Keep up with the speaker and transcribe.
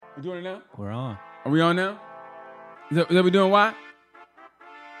We doing it now? We're on. Are we on now? Is that we doing what?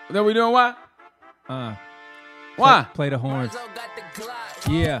 Is that we doing what? Why? Play the horns.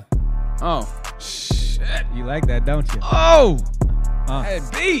 Yeah. Oh, shit. You like that, don't you? Oh! That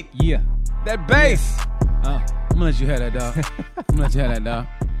beat. Yeah. That bass. Yeah. I'm gonna let you have that, dog. I'm gonna let you have that, dog.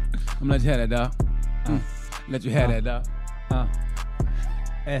 I'm gonna let you have that, dog. Let you have that, dog.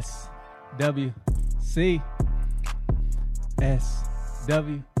 SWC.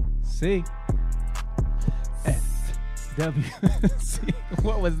 SWC. SWC.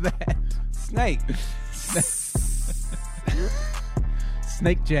 What was that? Snake.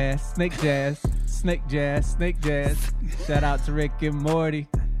 Snake jazz. Snake jazz. Snake jazz. Snake jazz. Shout out to Rick and Morty.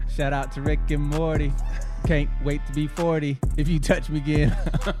 Shout out to Rick and Morty. Can't wait to be 40. If you touch me again,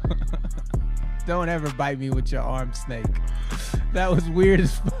 don't ever bite me with your arm, snake. That was weird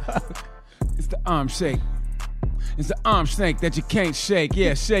as fuck. It's the arm shake. It's the arm snake that you can't shake.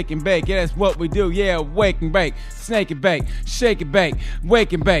 Yeah, shake and bake. Yeah, that's what we do. Yeah, wake and bake. Snake and bake. Shake and bake.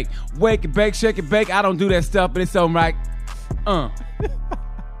 Wake and bake. Wake and bake. Shake and bake. I don't do that stuff, but it's all right.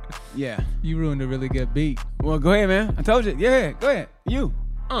 Yeah. You ruined a really good beat. Well, go ahead, man. I told you. Yeah, go ahead. You.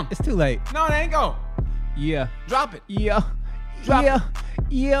 It's too late. No, it ain't go. Yeah. Drop it. Yeah. Drop yeah.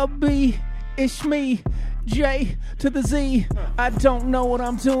 Yeah, B. It's me. J to the Z. I don't know what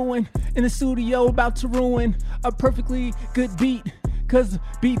I'm doing in the studio, about to ruin a perfectly good beat. Cause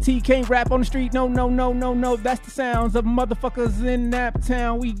BT can't rap on the street. No. That's the sounds of motherfuckers in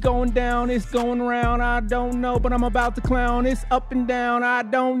Naptown. We going down, it's going around. I don't know, but I'm about to clown. It's up and down. I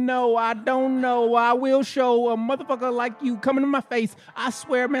don't know. I will show a motherfucker like you coming in my face. I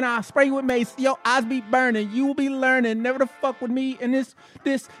swear, man, I'll spray you with mace. Your eyes be burning. You will be learning. Never to fuck with me. And this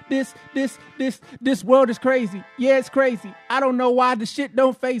world is crazy. Yeah, it's crazy. I don't know why the shit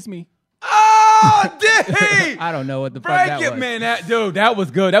don't face me. Oh, did I don't know what the fuck Break that it, was. man. That was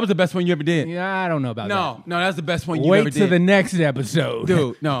good. That was the best one you ever did. Yeah, I don't know about that. No, that's the best one you Wait ever did. till the next episode.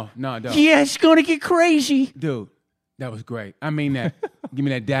 Dude, no, don't. Yeah, it's gonna get crazy. Dude, that was great. I mean that. Give me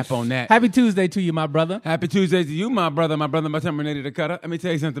that dap on that. Happy Tuesday to you, my brother. Happy Tuesday to you, my brother, my Terminator the Cutter. Let me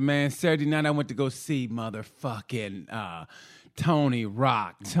tell you something, man. Saturday night, I went to go see motherfucking Tony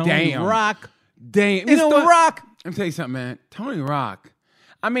Rock. Damn. Rock. Damn. It's The Rock. Let me tell you something, man. Tony Rock.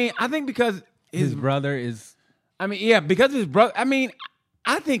 I mean, I think because His brother is... I mean, yeah, because of his brother. I mean,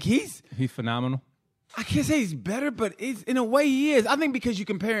 I think he's phenomenal. I can't say he's better, but it's, in a way he is. I think because you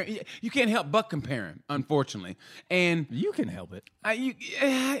compare him, you can't help but compare him, unfortunately. And You can help it. you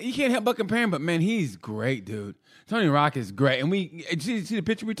can't help but compare him, but man, he's great, dude. Tony Rock is great. And did you see the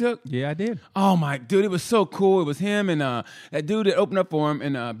picture we took? Yeah, I did. Oh my, dude, it was so cool. It was him and that dude that opened up for him,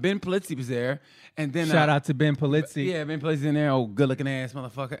 and Ben Polizzi was there. And then Shout out to Ben Polizzi. Yeah, Ben Polizzi's in there, old good-looking ass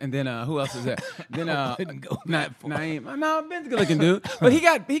motherfucker. And then who else is there? Then didn't go that far. Naeem. No, Ben's a good-looking dude, but he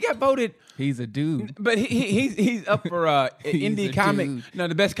got voted. He's a dude. But he's up for indie comic. dude. No,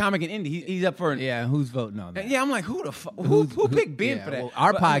 the best comic in indie. He's up for. Yeah, who's voting on that? Yeah, I'm like, who the fuck? Who picked Ben yeah, for that? well,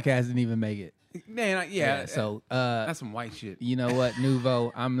 our But, podcast didn't even make it. Man, So that's some white shit. you know what,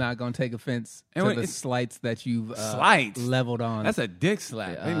 Nouveau? I'm not gonna take offense And to when the it's- slights that you've Slights? leveled on. That's a dick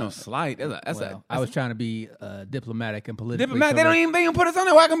slap. Ain't no slight. I was trying to be diplomatic and politically diplomatic. They correct. don't even put us on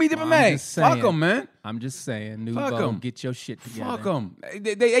there. Why can be I'm diplomatic? just saying. Fuck them, man. I'm just saying, Fuck Nouveau, 'em. get your shit together. Fuck them.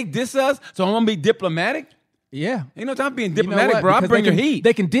 They diss us, so I'm gonna be diplomatic. Yeah. Ain't no time being You know diplomatic, what? bro. I Because bring they your can- heat.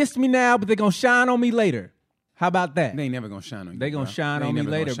 They can diss me now, but they're gonna shine on me later. How about that? They ain't never gonna shine on you. They gonna bro. shine They on me ain't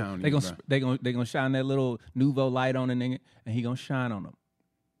never later. Shine on They you, gonna bro. they gonna shine that little Nouveau light on the nigga, and he gonna shine on them.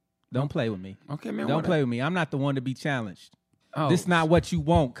 Don't play with me. Okay, man. Don't whatever. play with me. I'm not the one to be challenged. Oh, This not what you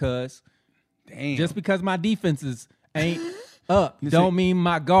want, cuz. damn. Just because my defenses ain't up, This don't ain't- mean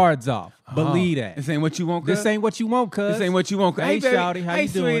my guard's off. Believe Oh, that. This ain't what you want. Cuz? This ain't what you want, cuz. This ain't what you want. Hey, baby. shawty, how hey, you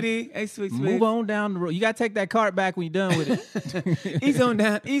doing? sweetie. Hey, sweet. Move on down the road. You gotta take that cart back when you're done with it. He's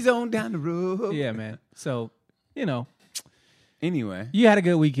on down the road. Yeah, man. So, you know, Anyway, you had a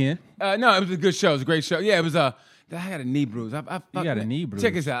good weekend. no, it was a good show. It was a great show. Yeah, it was. I had a knee bruise. I You got a knee bruise.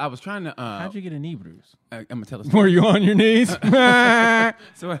 Check this out. I was trying to. How'd you get a knee bruise? I'm gonna tell a story. Were you on your knees?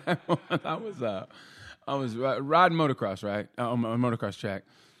 So what happened was, I was riding motocross, right, on a motocross track,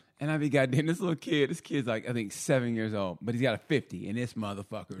 and I be goddamn this little kid. This kid's like I think 7 years old, but he's got a 50, and this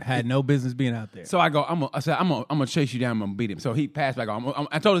motherfucker Had no business being out there. So I go, I said, I'm gonna chase you down. I'm gonna beat him. So he passed back on.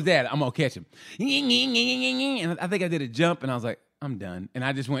 I told his dad, I'm gonna catch him. And I think I did a jump, and I was like, I'm done. And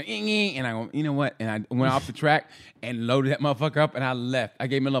I just went, and I go, you know what? And I went off the track and loaded that motherfucker up, and I left. I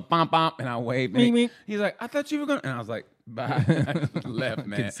gave him a little pom pom, and I waved. And Meep, meep. he's like, I thought you were gonna. And I was like, Bye. I just left,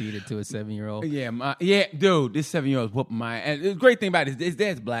 man. Conceded to a 7-year-old. Yeah, dude, this 7-year-old's whooping my ass. The great thing about it is his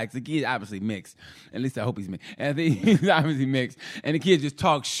dad's black. So the kid obviously mixed. At least I hope he's mixed. And I think he's obviously mixed. And the kid just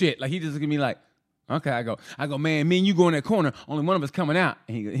talks shit. Like, he just look at me like, okay, I go, man, me and you go in that corner. Only one of us coming out.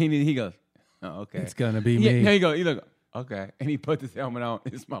 And he goes, oh, okay. It's gonna be me. Yeah, he look, okay. And he put his helmet on.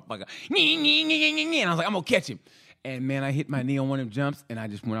 This motherfucker, and I was like, I'm gonna catch him. And man, I hit my knee on one of them jumps, and I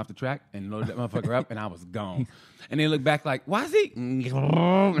just went off the track and loaded that motherfucker up, and I was gone. And they look back like, why is he? And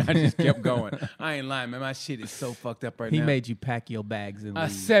I just kept going. I ain't lying, man. My shit is so fucked up right now. He made you pack your bags and A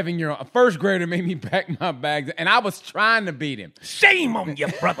leave. 7-year-old, a first grader made me pack my bags, and I was trying to beat him. Shame on you,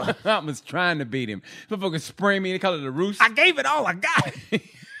 brother. I was trying to beat him. Motherfucker spray me. They call it a roost. I gave it all I got,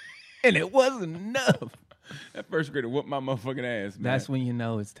 and it wasn't enough. That first grader whooped my motherfucking ass, man. That's when you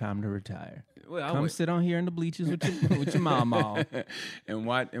know it's time to retire. Well, Come sit on here in the bleachers with your mama and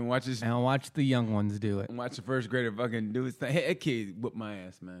watch this. and watch the young ones do it. And watch the first grader fucking do his thing. Hey, that kid whooped my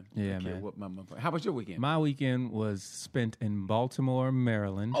ass, man. Yeah, that kid man. Whooped my motherfucker. How was your weekend? My weekend was spent in Baltimore,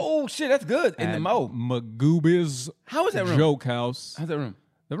 Maryland. Oh shit, that's good. In the at Mo. Magoobia's How was that room? Joke House. How's that room?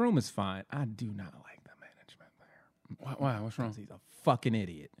 The room is fine. I do not like the management there. Why? What's wrong? He's a fucking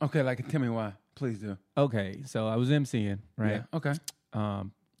idiot. Okay, like tell me why. Please do. Okay, so I was emceeing, right? Yeah. Okay.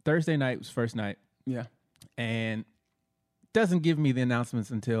 Thursday night was first night, Yeah. and doesn't give me the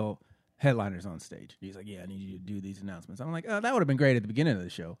announcements until headliner's on stage. He's like, yeah, I need you to do these announcements. I'm like, oh, that would have been great at the beginning of the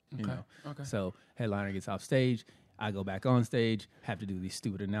show. You know? Okay. So headliner gets off stage. I go back on stage, have to do these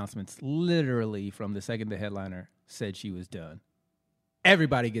stupid announcements literally from the second the headliner said she was done.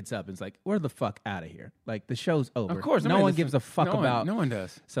 Everybody gets up and is like, we're the fuck out of here. Like, the show's over. Of course. No one gives a fuck about. No one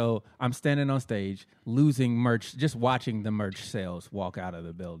does. So I'm standing on stage, losing merch, just watching the merch sales walk out of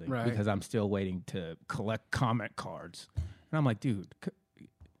the building Right. because I'm still waiting to collect comment cards. And I'm like, dude,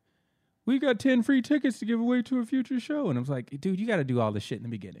 we got 10 free tickets to give away to a future show. And I was like, dude, you got to do all this shit in the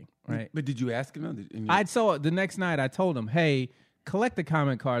beginning, right? But did you ask him? I saw the next night. I told him, hey, collect the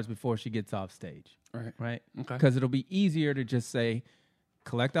comment cards before she gets off stage, right? Okay. Because it'll be easier to just say,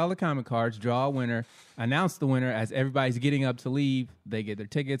 collect all the comment cards, draw a winner, announce the winner as everybody's getting up to leave. They get their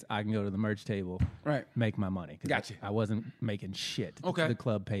tickets. I can go to the merch table, Right. make my money. 'Cause Gotcha. I wasn't making shit. Okay. The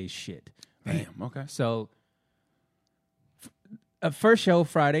club pays shit. Damn. Okay. So, first show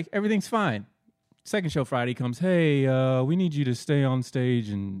Friday, everything's fine. Second show Friday comes, hey, we need you to stay on stage,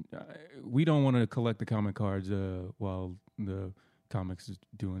 and we don't want to collect the comment cards while the comics is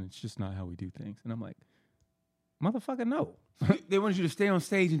doing it. It's just not how we do things. And I'm like, motherfucker, no. They wanted you to stay on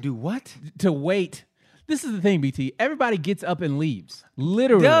stage and do what? To wait. This is the thing, BT. Everybody gets up and leaves.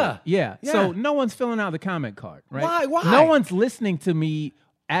 Literally. Duh. Yeah. Yeah. So no one's filling out the comment card, right? Why? No one's listening to me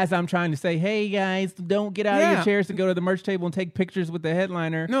as I'm trying to say, hey, guys, don't get out of your chairs to go to the merch table and take pictures with the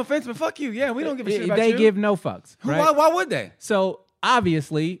headliner. No offense, but fuck you. Yeah, we don't give a shit about They you. give no fucks. Right? Why would they? So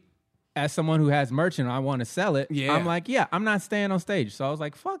obviously, as someone who has merch and I want to sell it, Yeah. I'm like, yeah, I'm not staying on stage. So I was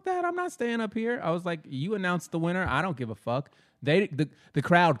like, fuck that. I'm not staying up here. I was like, you announced the winner. I don't give a fuck. The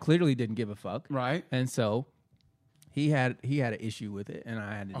crowd clearly didn't give a fuck. Right. And so he had an issue with it, and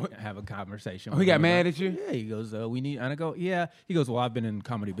I had to have a conversation. He got mad at you? Yeah, he goes, we need, and I go, yeah. He goes, well, I've been in the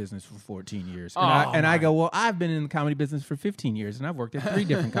comedy business for 14 years. Oh, And I go, well, I've been in the comedy business for 15 years, and I've worked at 3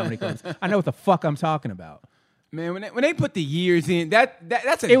 different comedy clubs. I know what the fuck I'm talking about. Man, when they put the years in,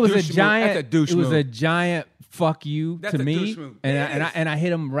 that's a It was a douche move. giant. That's a douche it was move. a giant fuck you That's to a me, douche move. and It is. I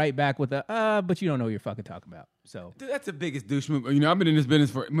hit him right back with a but you don't know what you're fucking talking about. So Dude, that's the biggest douche move. You know, I've been in this business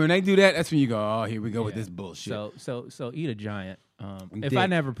for. When they do that, that's when you go, oh, here we go with this bullshit. so eat a giant. If Dick. I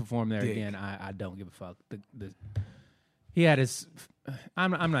never perform there Dick. again, I don't give a fuck. He had his.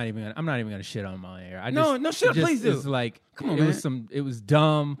 I'm not even gonna shit on him on air. No, shit, please do. It's like Come on, it man. was it was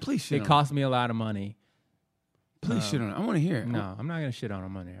dumb. Please shit It on cost me a lot of money. Please shit on it. I want to hear it. No, I'm not gonna shit on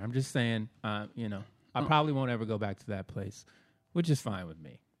him on air. I'm just saying, I probably won't ever go back to that place, which is fine with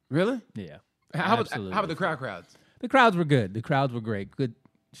me. Really? Yeah. How about Absolutely. the crowds? The crowds were good. The crowds were great. Good.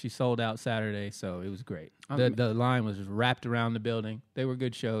 She sold out Saturday, so it was great. The line was just wrapped around the building. They were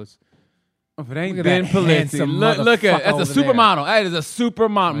good shows. Oh, if it ain't Look at Ben that Polizzi, handsome look at motherfucker that's a over there. supermodel. That is a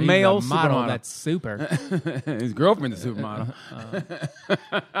supermodel, He's male a model supermodel. that's super. His girlfriend's a supermodel.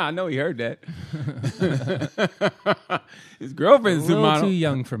 I know he heard that. His girlfriend's A a little supermodel. too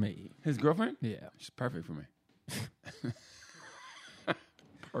young for me. His girlfriend? Yeah. She's perfect for me.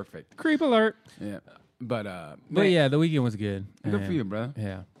 Perfect. Creep alert. Yeah. But But yeah, the weekend was good. good for And, you, brother.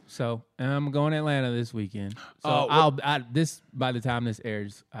 Yeah. So I'm going to Atlanta this weekend. So Oh, by the time this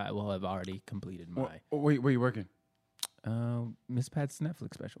airs, I will have already completed my Where you working? Miss Pat's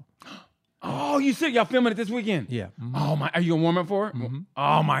Netflix special. Oh, you said y'all filming it this weekend? Yeah. Mm-hmm. Oh my, are you gonna warm up for it?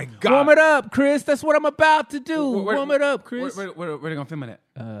 Oh my God. Warm it up, Chris. That's what I'm about to do. Where- Warm it up, Chris. Where they gonna film it at?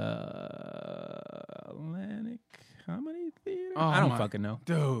 Atlantic Comedy Theater? Oh, I don't my- fucking know.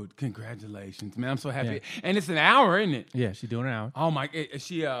 Dude, congratulations, man. I'm so happy. And it's an hour, isn't it? Yeah, she's doing an hour. Oh my, is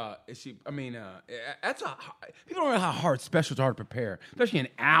she, I mean, that's people don't know how hard specials are to prepare, especially an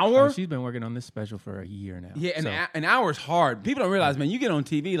hour. She's been working on this special for a year now. Yeah, and so, an hour is hard. People don't realize, man, you get on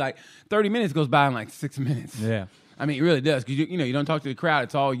TV, like 30 minutes goes by in like 6 minutes. yeah. I mean, it really does. Because, you don't talk to the crowd.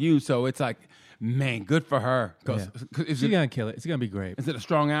 It's all you. So it's like, man, good for her. Yeah. She's going to kill it. It's going to be great. Is it a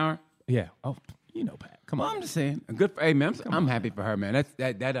strong hour? Yeah. Oh, you know, Pat. Come Well, on. I'm just saying. Good for, hey, man, I'm happy for her, man.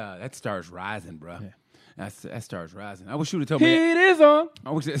 That star's rising, bro. Yeah. That star's rising. I wish you would have told me. It is on. I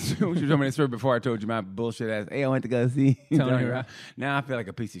wish you told me that story before I told you my bullshit ass. Hey, I went to go see Tony Rock. Now I feel like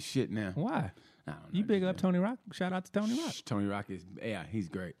a piece of shit now. Why? I don't know. You big up Tony Rock. Shout out to Tony Rock. Tony Rock is, yeah, he's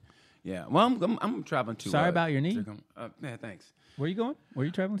great. Yeah. Well, I'm traveling to. Sorry about your knee. Yeah, thanks. Where you going? Where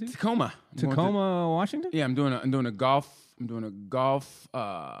you traveling to? Tacoma. Tacoma, Washington? Yeah, I'm doing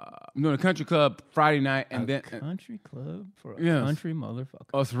a country club Friday night, and then Country club for a Yes. country motherfucker.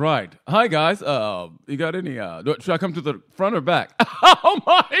 that's right. Hi guys, you got any? Should I come to the front or back? Oh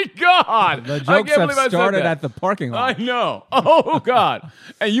my God! The I jokes can't have believe I said started that. at the parking lot. I know. Oh God!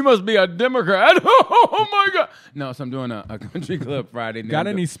 And you must be a Democrat. Oh my God! No, so I'm doing a country club Friday. Got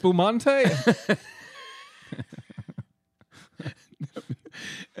any spumante?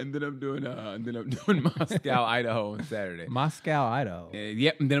 And then I'm doing Moscow, Idaho on Saturday. Moscow, Idaho.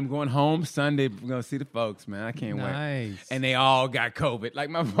 Yep, and then I'm going home Sunday. We're gonna see the folks, man. I can't wait. Nice. And they all got COVID. Like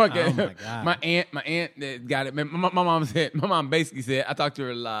my fucking, Oh, my God. my aunt got it. My mom basically said, I talked to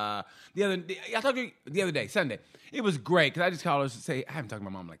her the other day, Sunday. It was great because I just called her to say I haven't talked to my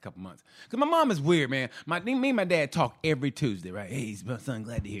mom in like a couple months because my mom is weird, man. Me and my dad talk every Tuesday, right? Hey, son,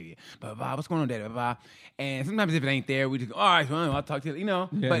 glad to hear you. Blah, blah, what's going on, Dad? Blah, blah. And sometimes if it ain't there, we just go, all right, well, I'll talk to you, Yeah,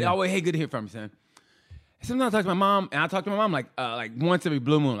 but yeah. always, hey, good to hear from you, son. Sometimes I talk to my mom, and I talk to my mom like once every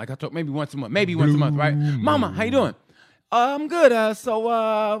blue moon. Like I talk maybe once a month, right? Mama, how you doing? I'm good. So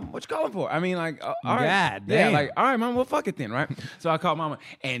what you calling for? I mean, like, all right. God Yeah, damn. like, all right, Mama, well, fuck it then, right? So I called Mama,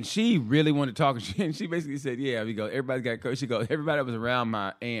 and she really wanted to talk, and she basically said, yeah, we go, everybody got COVID. She goes, everybody that was around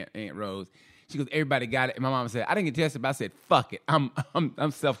my Aunt Rose, she goes, everybody got it. And my mom said, I didn't get tested, but I said, fuck it. I'm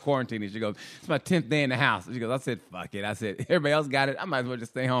self-quarantining. She goes, it's my 10th day in the house. She goes, I said, fuck it. I said, everybody else got it. I might as well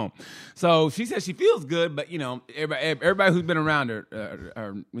just stay home. So she said she feels good, but, everybody who's been around her,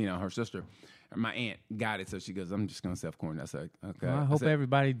 her sister, or my aunt got it. So she goes, I'm just going to self-quarantine. I said, okay. Well, I hope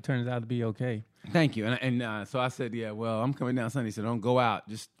everybody turns out to be okay. Thank you. And so I said, yeah, well, I'm coming down Sunday. So don't go out.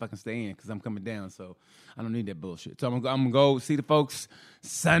 Just fucking stay in because I'm coming down. So I don't need that bullshit. So I'm going to go see the folks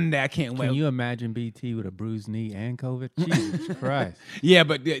Sunday. I can't wait. Can you imagine BT with a bruised knee and COVID? Jesus Christ. Yeah,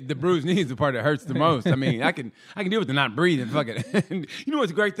 but the bruised knee is the part that hurts the most. I mean, I can deal with the not breathing. Fuck it. You know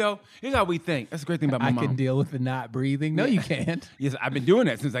what's great, though? Here's how we think. That's the great thing about my I mom. can deal with the not breathing. No, you can't. Yes, I've been doing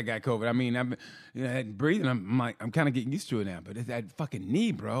that since I got COVID. I mean, I've been breathing. I'm kind of getting used to it now. But it's that fucking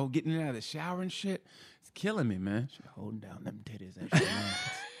knee, bro. Getting out of the shower and shit. It's killing me, man. Holding down them titties. And shit, man.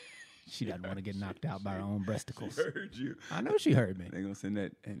 She doesn't want to get knocked out by her own breasticles. Heard you. I know she heard me. They're gonna send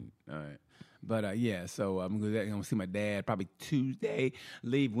that, and all right. But yeah, so I'm gonna see my dad probably Tuesday.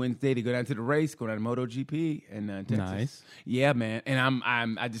 Leave Wednesday to go down to the race, go down to MotoGP in Texas. Nice. Yeah, man. And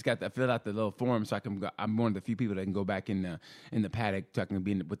I just got to fill out the little form so I can go. I'm one of the few people that can go back in the paddock so I can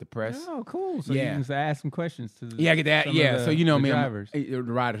be with the press. Oh, cool. So Yeah. you can ask some questions to Yeah, I get that. some of Yeah, the- so you know the me, drivers. the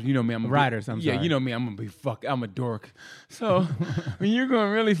riders. You know me, I'm a Riders, I'm yeah, sorry. you know me, I'm a dork. So when you're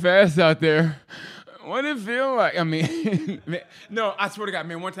going really fast out there, what did it feel like? I mean, no, I swear to God,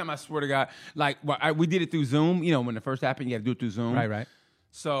 man. One time, I swear to God, like we did it through Zoom. You know, when it first happened, you have to do it through Zoom. Right.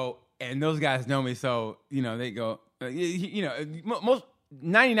 So, and those guys know me, so they go. Most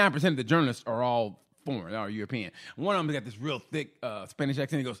 99% of the journalists are all foreign or European. One of them got this real thick Spanish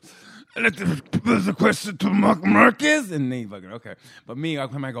accent. He goes, "There's a question to Marquez," and they fucking okay. But me, I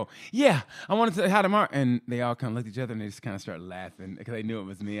come and go, "Yeah, I wanted to say hi to Mark," and they all kind of looked at each other and they just kind of started laughing because they knew it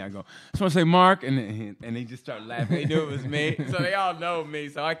was me. I go, "I just want to say Mark," and they just started laughing. They knew it was me, so they all know me.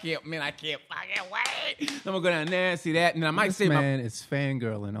 So I can't fucking wait. So I'm gonna go down there and see that, and I might This say man is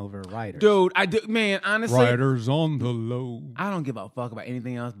fangirling over writers. dude, I do, man. Honestly, Writers on the low. I don't give a fuck about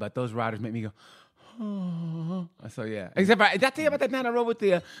anything else, but those riders make me go. Oh. So yeah. Except for, did I tell you about that night I rode with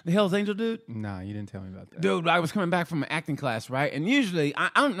the Hell's Angel dude? Nah, you didn't tell me about that. Dude, I was coming back from an acting class, right? And usually,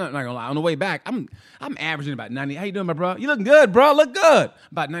 I'm not gonna lie. On the way back, I'm averaging about 90. How you doing, my bro? You looking good, bro? Look good.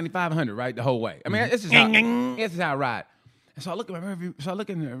 About 9,500, right, the whole way. I mean, it's just how I ride. And so I look at my rearview. So I look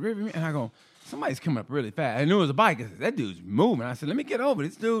in the rearview mirror and I go, somebody's coming up really fast. I knew it was a bike. I said, that dude's moving. I said, let me get over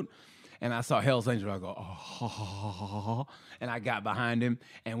this dude. and I saw Hell's Angel. I go, oh, and I got behind him,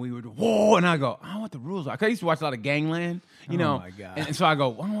 and we were, whoa, and I go, I don't know what the rules are. Cause I used to watch a lot of Gangland, you know. Oh my God. And so I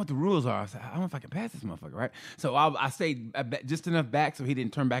go, I don't know what the rules are. I said, I don't know if I can pass this motherfucker, right? So I stayed just enough back so he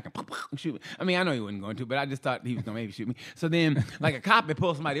didn't turn back and shoot me. I mean, I know he wasn't going to, but I just thought he was going to maybe shoot me. So then, like a cop had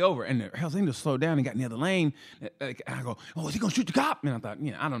pulled somebody over, and the Hell's Angel slowed down and got in the other lane. And I go, oh, is he going to shoot the cop? And I thought,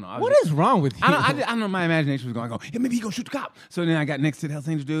 I don't know. What is wrong with you? I don't know. My imagination was going, yeah, maybe he going to shoot the cop. So then I got next to the Hell's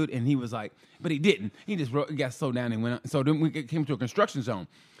Angel dude, and he was like, but he didn't. He just got slowed down and went up. So then we came to a construction zone.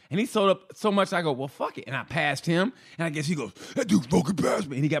 And he slowed up so much, I go, well, fuck it. And I passed him, and I guess he goes, that dude fucking passed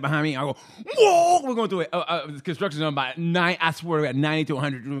me. And he got behind me, and I go, whoa! We're going through a construction zone by 9, I swear, we got 90 to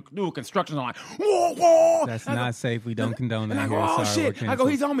 100, do a construction zone, like, whoa, whoa! That's not safe. We don't condone that and I here. go, oh, Sorry, shit. I go,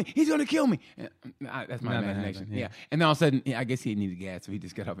 he's on me. He's going to kill me. And that's my Never imagination. happened, yeah. And then all of a sudden, I guess he needed gas, so he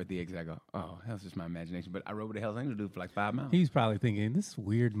just got off at the exit. I go, oh, that was just my imagination. But I rode with the Hell's Angel dude for like 5 miles. He's probably thinking, this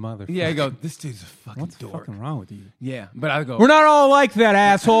weird motherfucker. Yeah, I go, this dude's a fucking What's dork. fucking wrong with you? Yeah, but I go, We're not all like that,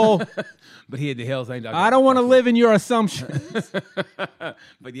 asshole. but he had the Hell's Angel. I don't want to live in your assumptions.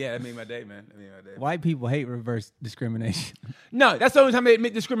 But yeah, that made my day, man. That made my day. White people hate reverse discrimination. No, that's the only time they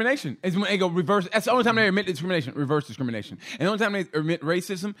admit discrimination is when they go reverse. That's the only time they admit discrimination, reverse discrimination. And the only time they admit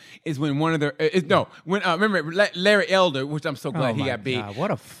racism is when one of their remember Larry Elder, which I'm so glad he got beat. God, what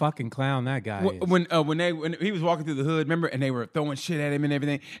a fucking clown that guy is. When he was walking through the hood, remember, and they were throwing shit at him and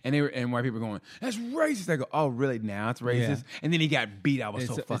everything, and white people were going, "That's racist." I go, "Oh, really? Now it's racist?" Yeah. And then he got beat. I was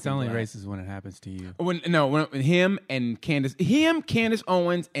so fucking. It's only glad. racist when it happens to you. When him, Candace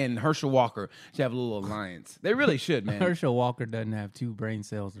Owens, and Herschel Walker should have a little alliance. They really should, man. Herschel Walker doesn't have 2 brain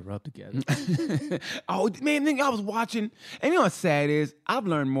cells to rub together. Oh man, I was watching, and you know what's sad is I've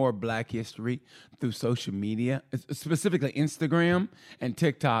learned more Black history through social media, specifically Instagram and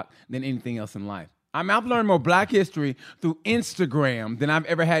TikTok, than anything else in life. I mean, I've learned more Black history through Instagram than I've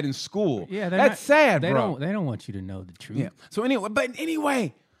ever had in school. Yeah, that's sad, bro. They don't want you to know the truth. Yeah. So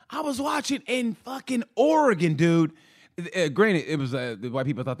anyway, I was watching in fucking Oregon, dude. Granted, it was the white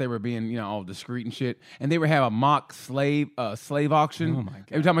people thought they were being, all discreet and shit, and they were having a mock slave auction. Oh my God!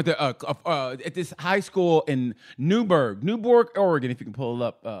 Every time at this high school in Newburgh, Oregon, if you can pull it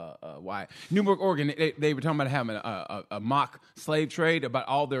up, why Newburgh, Oregon? They were talking about having a mock slave trade about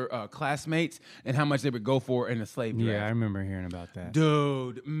all their classmates and how much they would go for in a slave trade. Yeah, I remember hearing about that.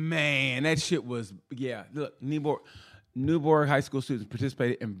 Dude, man, that shit was Look, Newburgh high school students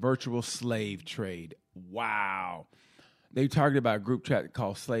participated in virtual slave trade. Wow. They targeted about a group chat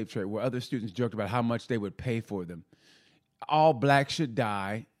called Slave Trade, where other students joked about how much they would pay for them. All blacks should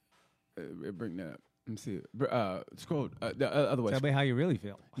die. Bring that up. Let me see. Scroll the other way. Tell me how you really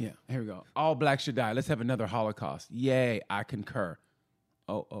feel. Yeah, here we go. All blacks should die. Let's have another Holocaust. Yay, I concur.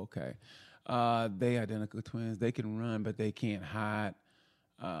 Oh, okay. They identical twins. They can run, but they can't hide.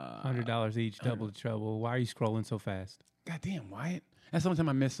 $100 each, double the trouble. Why are you scrolling so fast? Goddamn, Wyatt. That's the only time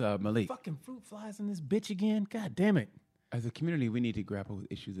I miss Malik. Fucking fruit flies in this bitch again. God damn it. As a community, we need to grapple with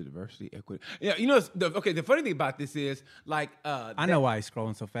issues of diversity, equity. Yeah, the funny thing about this is, I know why he's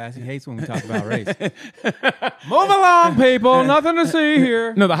scrolling so fast. He hates when we talk about race. Move along, people. Nothing to see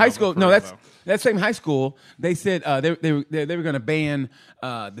here. No, the high school. No, that same high school. They said they were going to ban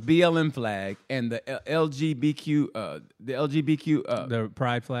the BLM flag and the LGBTQ, the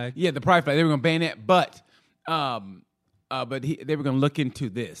pride flag. Yeah, the pride flag. They were going to ban that, but they were going to look into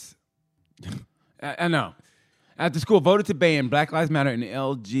this. I know. After school voted to ban Black Lives Matter and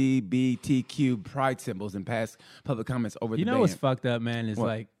LGBTQ pride symbols and passed public comments over the ban. You know what's fucked up, man? Is What?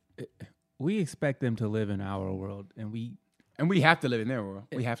 like we expect them to live in our world, and we have to live in their world.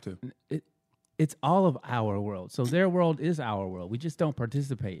 We have to. It's all of our world. So their world is our world. We just don't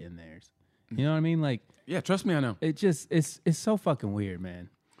participate in theirs. You know what I mean? Like, Yeah, trust me, I know. it just it's so fucking weird, man.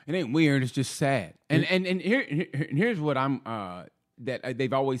 It ain't weird. It's just sad. And here's what I'm that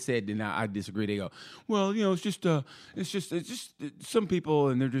they've always said, and I disagree. They go, well, it's just some people,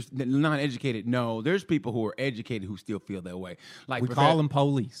 and they're just not educated. No, there's people who are educated who still feel that way. Like We call them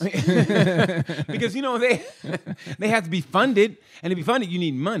police. because they have to be funded, and to be funded, you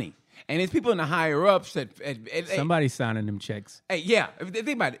need money. And it's people in the higher ups that Somebody's signing them checks. Hey, yeah, think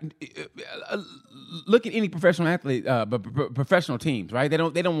about it. Look at any professional athlete, professional teams, right? They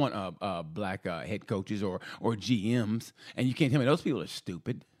don't want black head coaches or GMs, and you can't tell me those people are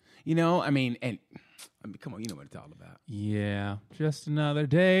stupid. I mean, come on, you know what it's all about. Yeah, just another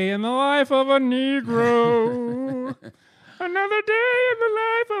day in the life of a Negro. Another day in the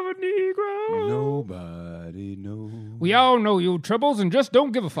life of a Negro. Nobody knows. We all know your troubles and just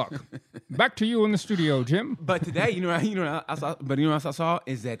don't give a fuck. back to you in the studio, Jim. But today, I saw. But you know what I saw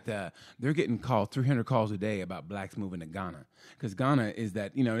is that they're getting called 300 calls a day about blacks moving to Ghana because Ghana is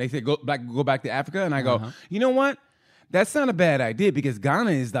that they say go back to Africa, and I go, you know what? That's not a bad idea because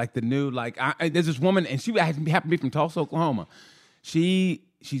Ghana is like the new there's this woman and she happened to be from Tulsa, Oklahoma. She's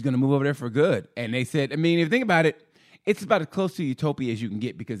gonna move over there for good, and they said, I mean, if you think about it. It's about as close to utopia as you can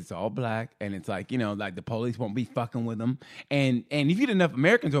get because it's all black and it's like the police won't be fucking with them. And if you get enough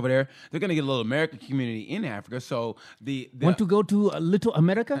Americans over there, they're going to get a little American community in Africa. So the Want to go to Little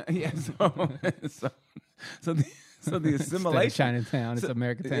America? Yeah. So the assimilation. Chinatown, it's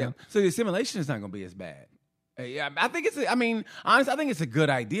American town. Yeah, so the assimilation is not going to be as bad. Yeah, I think honestly, I think it's a good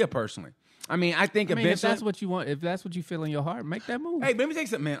idea personally. I mean, eventually, if that's what you want, if that's what you feel in your heart, make that move. Hey, let me tell you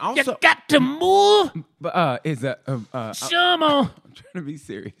something, man. Also, you got to move. But is that Shamo. I'm trying to be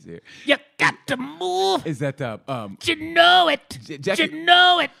serious here. You got to move. Is that you know it? You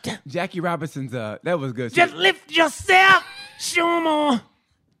know it. Jackie Robinson's that was good. Just lift yourself, Shamo.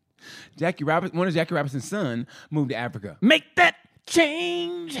 One of Jackie Robinson's son moved to Africa. Make that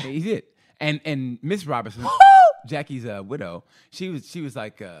change. He did. And Miss Robinson, Jackie's widow, she was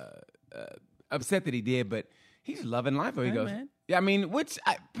like upset that he did, but he's loving life where he goes. Man. Yeah, I mean,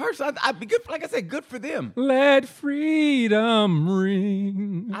 personally, I'd be good. Like I said, good for them. Let freedom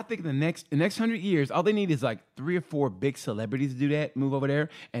ring. I think in the next 100 years, all they need is like 3 or 4 big celebrities to do that, move over there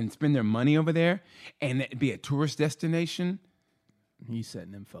and spend their money over there, and it'd be a tourist destination. You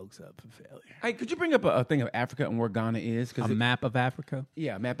setting them folks up for failure. Hey, could you bring up a thing of Africa and where Ghana is? A map of Africa?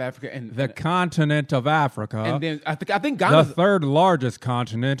 Yeah, map Africa and the continent of Africa. And then I think the Ghana's third largest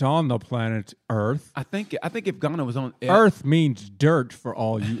continent on the planet Earth. I think if Ghana was on Earth means dirt for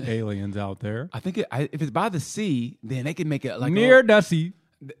all you aliens out there. I think if it's by the sea, then they can make it like near the sea.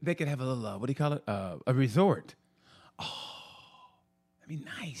 They could have a little what do you call it? A resort. Oh, that'd be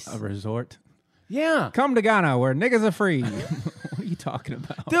nice. A resort. Yeah. Come to Ghana where niggas are free. What are you talking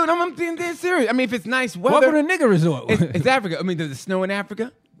about? Dude, I'm being dead serious. I mean, if it's nice weather. Welcome to nigga resort. It's Africa. I mean, does it snow in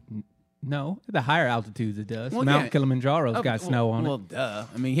Africa? No. At the higher altitudes it does. Well, Mount Kilimanjaro's got snow on it. Well, duh.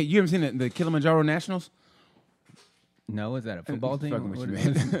 I mean, you haven't seen the Kilimanjaro Nationals? No, is that a football team?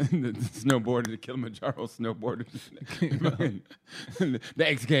 The snowboarder, the Kilimanjaro snowboarder. The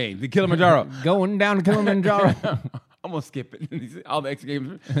X Games, the Kilimanjaro. Going down to Kilimanjaro. I'm going to skip it. All the X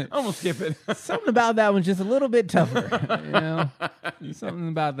Games. I'm going to skip it. Something about that one's just a little bit tougher. Something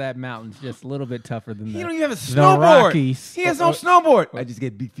about that mountain's just a little bit tougher than that. He don't even have a snowboard. Rockies. He has no snowboard. I just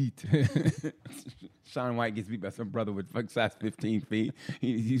get beat feet. Shaun White gets beat by some brother with size 15 feet.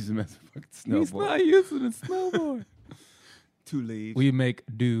 He uses a fucking snowboard. He's not using a snowboard. 2 leaves. We make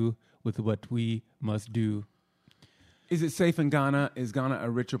do with what we must do. Is it safe in Ghana? Is Ghana a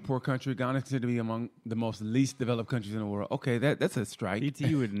rich or poor country? Ghana is considered to be among the most least developed countries in the world. Okay, that's a strike.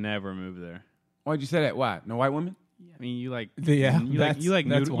 BT would never move there. Why'd you say that? Why? No white women? I mean, you like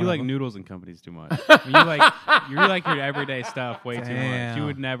noodles and companies too much. I mean, you like your everyday stuff way too much. You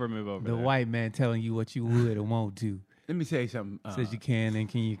would never move over there. The white man telling you what you would and won't do. Let me say something. Says you can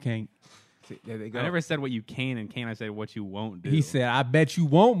and you can't. There they go. I never said what you can and can't. I said what you won't do. He said, I bet you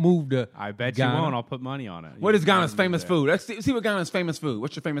won't move to I bet Ghana. you won't. I'll put money on it. What is Ghana's famous food? Let's see what Ghana's famous food.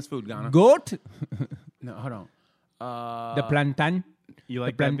 What's your famous food, Ghana? Goat. No, hold on. The plantain. You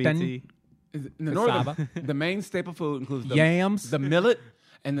like that, BT? The main staple food includes the yams, the millet,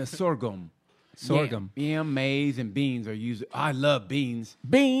 and the sorghum. Sorghum. Yam, maize, and beans are used. I love beans.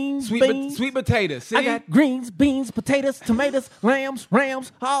 Beans, Sweet potatoes. See? I got greens, beans, potatoes, tomatoes, lambs,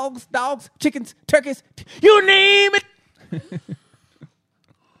 rams, hogs, dogs, chickens, turkeys. You name it.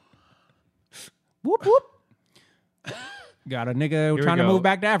 Whoop, whoop. Got a nigga trying to move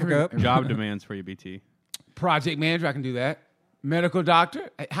back to Africa. Job demands for you, BT. Project manager, I can do that. Medical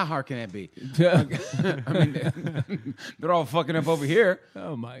doctor, how hard can that be? I mean, they're all fucking up over here.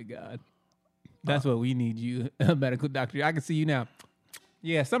 Oh, my God. That's what we need you, a medical doctor. I can see you now.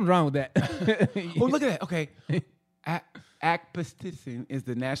 Yeah, something's wrong with that. Oh, look at that. Okay. Akpastissin is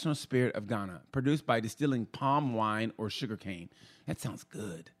the national spirit of Ghana, produced by distilling palm wine or sugarcane. That sounds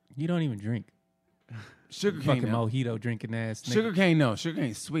good. You don't even drink. Sugarcane, fucking mojito drinking ass. Sugarcane, no.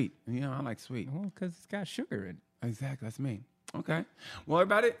 Sugarcane's sweet. You know, I like sweet. Well, because it's got sugar in it. Exactly. That's me. Okay. Well,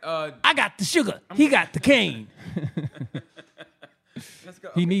 about it. I got the sugar. He got the cane. Let's go.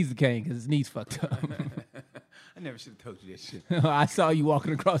 He needs the cane because his knee's fucked up. I never should have told you that shit. I saw you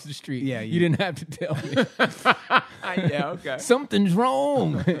walking across the street. Yeah, you didn't have to tell me. Yeah, okay. Something's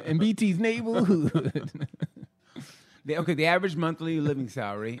wrong in BT's neighborhood. The average monthly living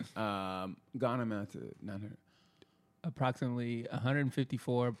salary, Ghana amounts to $900. Approximately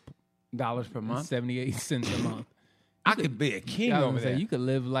 $154 per month. 78 cents a month. I could be a king I was over gonna say, there. you could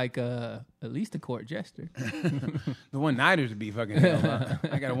live like at least a court jester. The one-nighters would be fucking hell.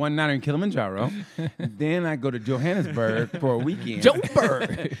 I got a one-nighter in Kilimanjaro. Then I go to Johannesburg for a weekend.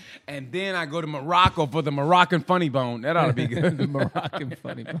 Joburg. And then I go to Morocco for the Moroccan funny bone. That ought to be good. The Moroccan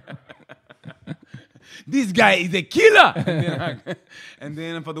funny bone. This guy is a killer. And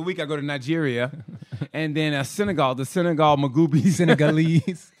then for the week I go to Nigeria. And then Senegal, the Senegal Magoobies.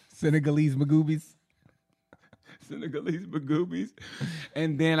 Senegalese Magoobies. Senegalese Magoobies.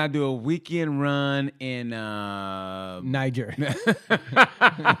 And then I do a weekend run in Niger.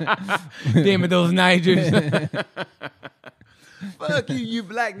 Damn it, those Nigers. Fuck you, you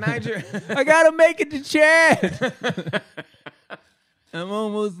black Niger. I gotta make it to Chad. I'm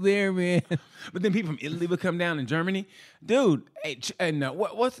almost there, man. But then people from Italy would come down, and Germany, dude. Hey, and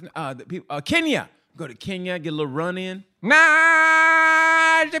what's the people? Kenya. Go to Kenya, get a little run in. Hey,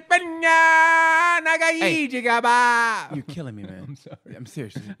 You're killing me, man. I'm sorry. I'm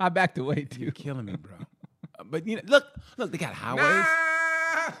serious. I backed away too. You're killing me, bro. But you know, look, they got highways.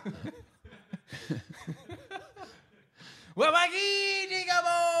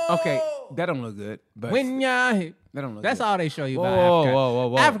 Okay, that don't look good. But that don't look That's good. all they show you Whoa, about Africa.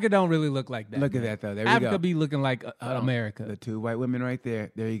 whoa. Africa don't really look like that. Look at man. that though. There we Africa go. be looking like America. The two white women right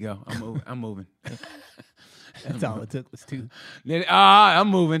there. There you go. I'm moving. That's all it took was two. I'm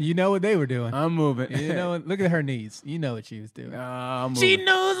moving. You know what they were doing. I'm moving. You know what? Look at her knees. You know what she was doing. I'm She moving.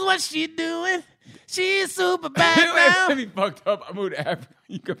 knows what she's doing. She's super Let bad me fucked up. I moved to Africa.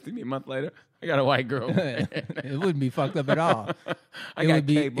 You come see me a month later. I got a white girl. now. It wouldn't be fucked up at all. I got It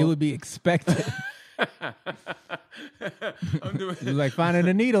cable. would be expected. I'm doing. It was like finding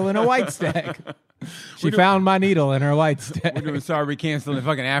a needle in a white stack. She found my needle in her white stack. We're doing sorry canceling in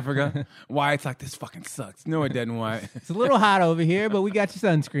fucking Africa. Why it's like this fucking sucks. No, it doesn't. Why? It's a little hot over here, but we got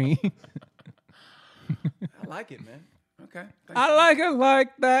your sunscreen. I like it, man. Okay. I like it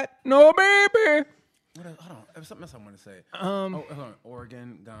like that. No, baby. What else? Hold on. There was something else I want to say. Hold on.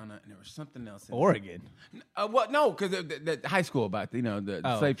 Oregon, Ghana, and there was something else. Oregon. What? No, because the high school about the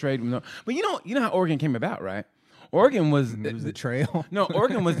Oh. slave trade. No. But you know how Oregon came about, right? Oregon was It was a trail. no.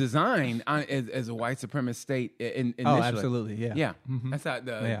 Oregon was designed as a white supremacist state. Initially. Oh, absolutely. Yeah. Yeah, Mhm. that's how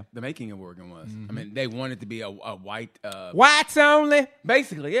Yeah. the making of Oregon was. I mean, they wanted to be a white. Whites only.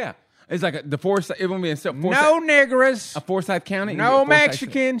 Basically, yeah. It's like the Forsyth. It won't be a No niggers. Forsyth County. No Forsyth-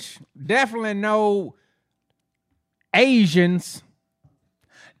 Mexicans. Definitely no Asians.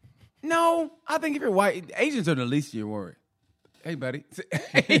 No, I think if you're white, Asians are the least of your worry. Hey, buddy.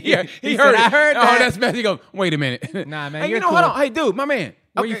 he He heard said, it. "I heard Oh, that." that's mad. He goes, wait a minute. Nah, man, Hey, you're hold cool. on. Hey, dude, my man.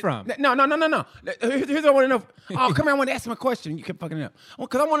 Where you from? No. Here's what I want to know. Oh, come here. I want to ask him a question. You kept fucking it up.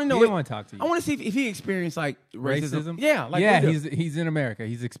 Because I want to know. He didn't want to talk to you. I want to see if he experienced like racism. Yeah. Like yeah, we do. he's in America.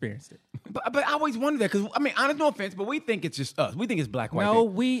 He's experienced it. But I always wonder that because, I mean, honest, no offense, but we think it's just us. We think it's black, white. No,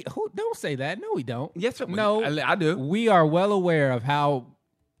 thing. don't say that. No, we don't. Yes, no, I do. We are well aware of how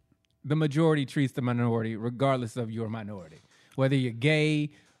the majority treats the minority, regardless of your minority. Whether you're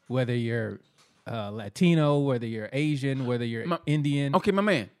gay, whether you're Latino, whether you're Asian, whether you're Indian. Okay, my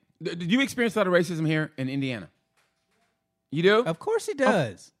man. Did you experience a lot of racism here in Indiana? You do? Of course he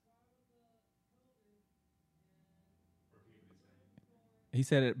does. He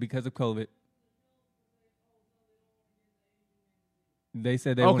said it because of COVID. They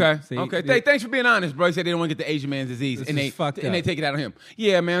said they Okay. want, see, Okay. they- Thanks for being honest, bro. He said they don't want to get the Asian man's disease, This and is they fucked and they up. take it out on him.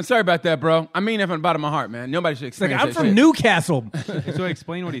 Yeah, man. Sorry about that, bro. I mean that from the bottom of my heart, man. Nobody should It's like, experience I'm that from shit. Newcastle. So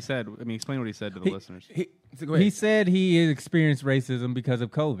explain what he said. I mean, explain what he said to the listeners. So go ahead. He said he experienced racism because of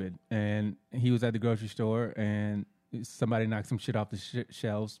COVID, and he was at the grocery store, and somebody knocked some shit off the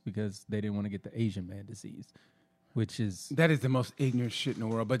shelves because they didn't want to get the Asian man disease, which is That is the most ignorant shit in the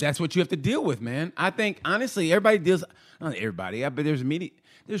world, but that's what you have to deal with, man. I think honestly, everybody deals. Not everybody, but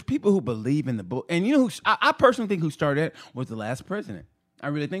there's people who believe in the book, and you know who I personally think who started it was the last president. I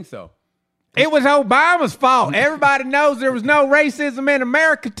really think so. it was Obama's fault. Everybody knows there was no racism in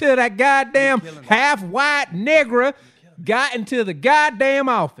America till that goddamn half-white nigger got into the goddamn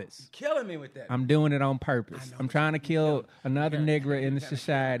office. Killing me with that. I'm doing it on purpose. I'm trying to kill another nigger in the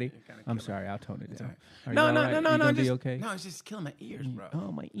society. I'm sorry, I'll tone it down. Are you all right? You gonna be okay? No, it's just killing my ears, bro.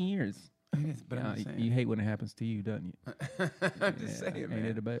 Oh, my ears. It is, but I'm just saying. You hate when it happens to you, don't you? I'm just saying, Ain't man.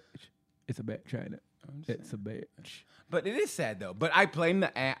 it a bitch? It's a bitch, ain't it? It's a bitch. But it is sad though. But I blame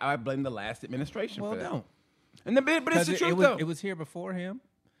the last administration Well, for that. don't. But it's the truth though. It was here before him.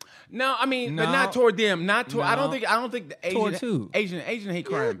 No, I mean, but No. not toward them. Not toward. I don't No. think the Towards who? Asian hate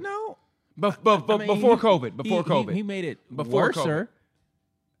crime. No. Before COVID. Before COVID. He made it Before worser. COVID.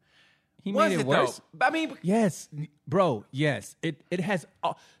 He Was made it it worse. though? I mean, Yes, bro. Yes, it has.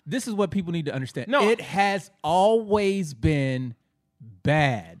 This is what people need to understand. No. It has always been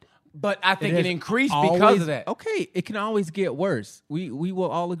bad. but I think it has increased always- because of that. Okay, it can always get worse. We will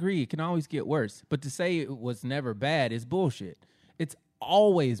all agree it can always get worse. But to say it was never bad is bullshit. It's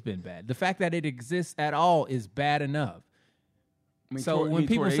always been bad. The fact that it exists at all is bad enough. I mean, So when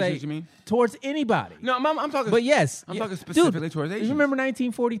people toward say Asians, you mean? towards anybody, No, I'm talking. but yes, I'm yeah. talking specifically Dude, towards Asians. You remember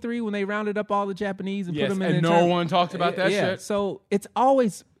 1943 when they rounded up all the Japanese and Yes, put them in and the no intern- one talked about that yeah. shit. So it's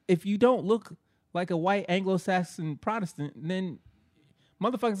always, if you don't look like a white Anglo-Saxon Protestant, then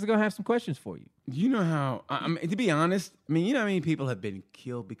motherfuckers are gonna have some questions for you. You know how? I mean, to be honest, I mean, you know how many people have been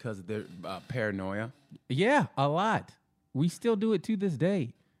killed because of their paranoia. Yeah, a lot. We still do it to this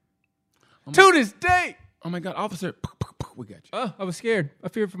day. To this day. Oh my God, officer, we got you. Oh, I was scared. I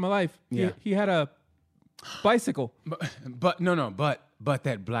feared for my life. Yeah. He had a bicycle. But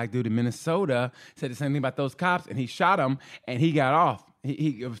that black dude in Minnesota said the same thing about those cops, and he shot him, and he got off.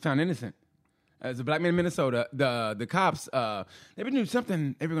 He was found innocent. As a black man in Minnesota, the cops they been doing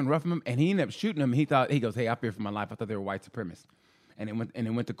something. They were going to rough him, and he ended up shooting him. He goes, "Hey, I fear for my life. I thought they were white supremacists," and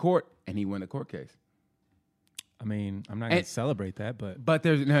it went to court, and he won the court case. I mean, I'm not gonna And- celebrate that, but But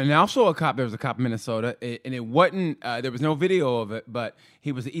there's and also a cop. There was a cop in Minnesota, and it wasn't. There was no video of it, but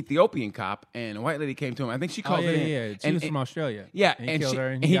he was an Ethiopian cop, and a white lady came to him. I think she called it in. yeah. She was from Australia. Yeah, and he and killed she- her,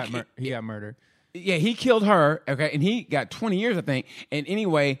 and and he got murdered. Yeah, he killed her. Okay, and he got 20 years, I think. And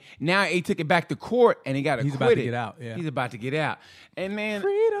anyway, now he took it back to court, and he got acquitted. He's about to get out, yeah. He's about to get out. And man,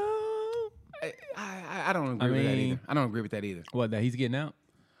 Freedom. I don't agree with that mean- either. I don't agree with that either. What? That he's getting out?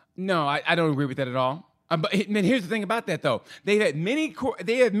 No, I don't agree with that at all. But man, here's the thing about that though. They had many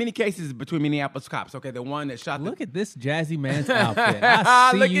cases between Minneapolis cops. Okay, the one that shot. Look at this jazzy man's outfit.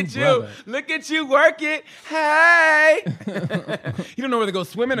 I see Look you, at you. brother. Look at you work it. Hey. You don't know whether to go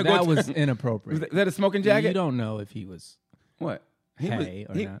swimming or That go. was inappropriate. Is that a smoking jacket? You don't know if he was. What? Hey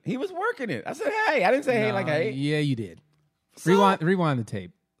or not. He was working it. I said, hey. I didn't say hey like hey. Yeah, you did. So- Rewind the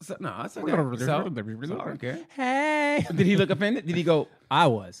tape. So, no, that's okay. So I don't care. Hey. Did he look offended? Did he go, I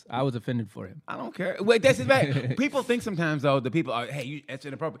was offended for him. I don't care? Wait, that's his bad. People think sometimes, though, the people are, hey, that's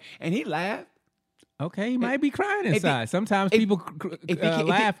inappropriate. And he laughed. Okay, he might be crying he- inside. Sometimes if- people if he- if he-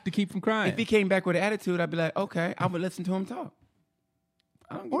 laugh to keep from crying. If he came back with an attitude, I'd be like, okay, I would listen to him talk.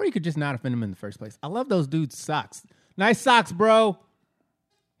 Or you could just not offend him in the first place. I love those dudes' socks. Nice socks, bro.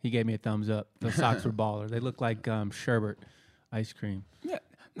 He gave me a thumbs up. Those socks were baller. They look like sherbet ice cream. Yeah.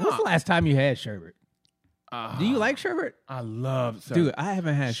 When's the last time you had sherbet? Do you like sherbet? I love Dude, I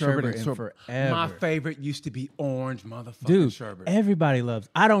haven't had sherbet in sorbet. forever. My favorite used to be orange motherfucking Dude, sherbet. everybody loves.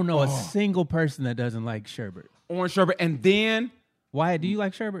 I don't know a single person that doesn't like sherbet. Orange sherbet. And then Wyatt, do you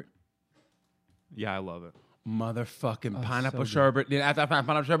like sherbet? Yeah, I love it. motherfucking pineapple so good. sherbet. Then after I found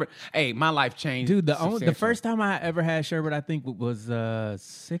pineapple sherbet, hey, my life changed. Dude, the substantially. first time I ever had sherbet, I think was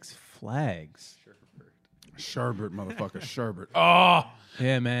Six Flags. sherbet, motherfucker, sherbet. Oh,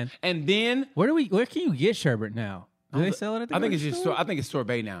 Yeah, man. and then Where can you get sherbet now? Do they sell it at the I think it's grocery just store? I think it's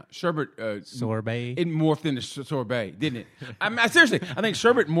sorbet now. Sherbet Sorbet. It morphed into sorbet, didn't it? I mean, seriously, I think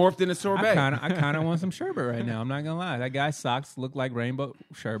sherbet morphed into sorbet. I kind of want some sherbet right now. I'm not gonna lie. That guy's socks look like rainbow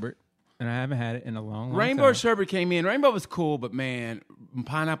sherbet, and I haven't had it in a long Rainbow time. sherbet came in. Rainbow was cool, but man,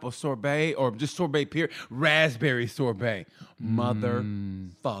 pineapple sorbet or just sorbet period, raspberry sorbet,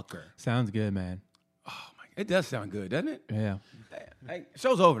 motherfucker. Sounds good, man. Oh my, it does sound good, doesn't it? Yeah. Hey,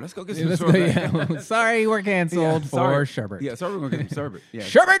 show's over. Let's go get some Let's go, sorbet. yeah. Sorry, we're canceled for sherbet. Yeah, sorry, we're gonna get some sherbet. Yeah.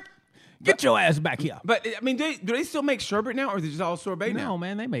 Sherbet, get your ass back here. But I mean, do they still make sherbet now, or is it just all sorbet now? No,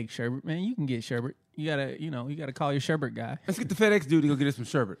 man, they make sherbet. Man, you can get sherbet. You gotta call your sherbet guy. Let's get the FedEx dude to go get us some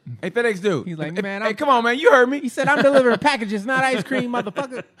sherbet. Hey, FedEx dude. He's like, Hey, man, hey, I'm- come on, man. You heard me. He said, "I'm delivering packages, not ice cream,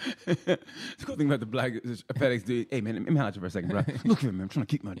 motherfucker." The cool thing about the black FedEx dude, hey man, let me holler at you for a second, bro. Look here, man. I'm trying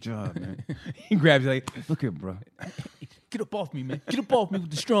to keep my job, man. He grabs you like, look here, bro. Get up off me, man. Get up off me with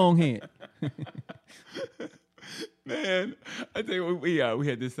the strong hand. Man, I tell you what, we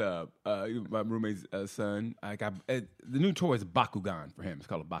had this my roommate's son. The new toy is a Bakugan for him. It's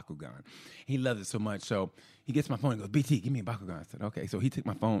called a Bakugan. He loves it so much, so he gets my phone and goes, "BT, give me a Bakugan." I said, "Okay." So he took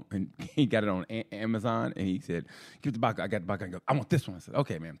my phone and he got it on Amazon, and he said, "Give the Bakugan." I got the Bakugan. He goes, "I want this one." I said,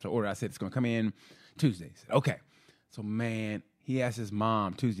 "Okay, man." So order. I said, "It's going to come in Tuesday." He said, "Okay." So man, he asked his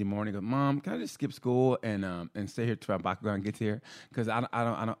mom Tuesday morning, "Goes, Mom, can I just skip school and stay here till Bakugan gets here? Because I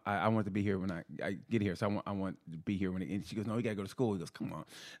want to be here when I get here. So I want to be here when." And she goes, "No, you gotta go to school." He goes, "Come on."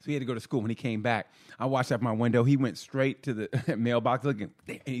 So he had to go to school. When he came back, I watched out my window. He went straight to the mailbox looking,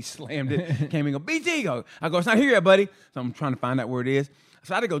 and he slammed it. Came and go, "BT, go." I go, "It's not here yet, buddy." So I'm trying to find out where it is.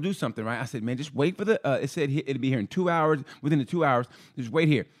 So I had to go do something, right? I said, "Man, just wait for the." It said it'd be here in 2 hours. Within the 2 hours, just wait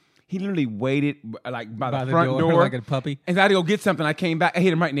here. He literally waited like by the the front door like a puppy. And I had to go get something. I came back. I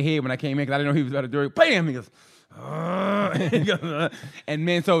hit him right in the head when I came in because I didn't know he was about to do it. Bam! He goes, and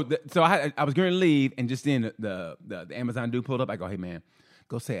man, so I was going to leave, and just then the Amazon dude pulled up. I go, hey man,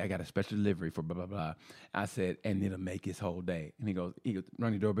 go say I got a special delivery for blah blah blah. I said, and it'll make his whole day. And he goes,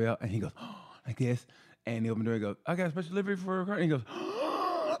 run the doorbell, and he goes, like this, and he opened the door. He goes, I got a special delivery for her. And he goes,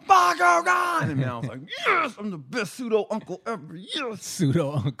 fuck, oh God! And then I was like, yes, I'm the best pseudo uncle ever. Yes,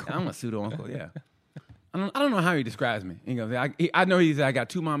 Pseudo uncle. I'm a pseudo uncle. Yeah. I don't know how he describes me. He goes, I know he said I got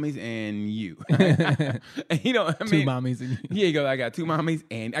 2 mommies and you. And you know, I mean, 2 mommies and you. Yeah, he goes, I got 2 mommies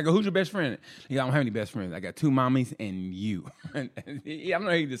and I go, who's your best friend? He goes, I don't have any best friends. I got 2 mommies and you. And I don't know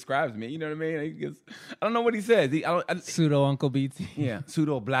how he describes me. You know what I mean? He goes, I don't know what he says. Pseudo Uncle BT. Yeah,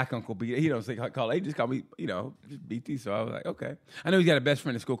 pseudo black Uncle BT. He don't say call. He just call me, just BT. So I was like, okay. I know he's got a best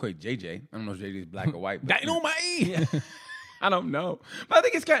friend at school called JJ. I don't know if JJ is black or white. Dynamite. Yeah. I don't know, but I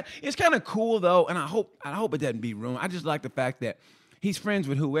think it's kind of cool though, and I hope it doesn't be ruined. I just like the fact that he's friends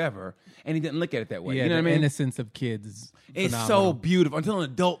with whoever, and he didn't look at it that way. Yeah, you know what I mean? Innocence of kids is it's phenomenal. so beautiful until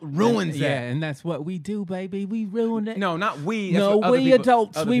an adult ruins that. Yeah, and that's what we do, baby. We ruin it. No, not we. No, That's what we other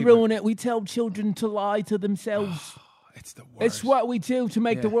adults, people, we other people. ruin it. We tell children to lie to themselves. It's the worst. It's what we do to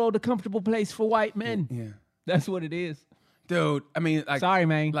make the Yeah. world a comfortable place for white men. Yeah. That's what it is. Dude, I mean, like, Sorry,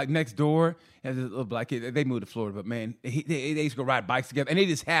 man. Like next door, there's a little black kid. They moved to Florida, but man, they used to go ride bikes together, and they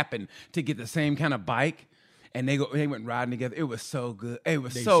just happened to get the same kind of bike, and they went riding together. It was so good. It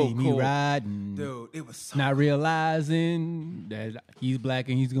was They so see cool, me riding, dude. It was so not realizing that he's black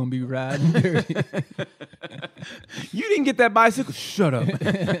and he's gonna be riding dirty. You didn't get that bicycle? Shut up.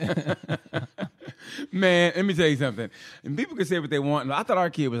 Man, let me tell you something. And people can say what they want. I thought our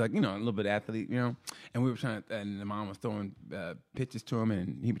kid was like, a little bit athlete, and we were trying to, and the mom was throwing pitches to him,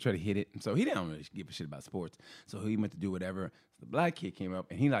 and he would try to hit it. And so he didn't really give a shit about sports. So he went to do whatever. The black kid came up,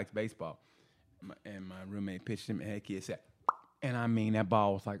 and he likes baseball. And my roommate pitched him, and that kid said, and I mean, that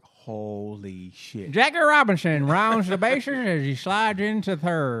ball was like, holy shit. Jackie Robinson rounds the bases as he slides into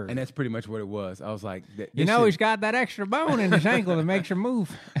third. And that's pretty much what it was. I was like, he's got that extra bone in his ankle that makes him move.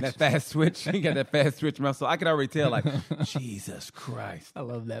 that fast switch. He got that fast switch muscle. I could already tell, like, Jesus Christ. I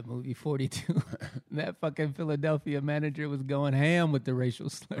love that movie, 42. That fucking Philadelphia manager was going ham with the racial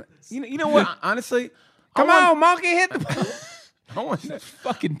slurs. You know what? Honestly, Come on, monkey, hit the ball. I want That's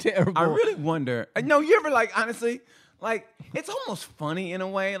fucking terrible. I really wonder. No, you ever honestly, it's almost funny in a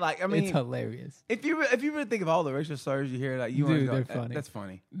way. Like, I mean, it's hilarious. If you really think of all the racial slurs you hear, you want to go, they're funny. That's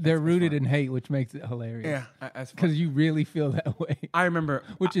funny. They're rooted in hate, which makes it hilarious. Yeah, that's funny. Because you really feel that way. I remember,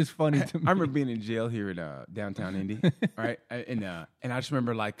 which is funny to me. I remember being in jail here in downtown Indy, right? And I just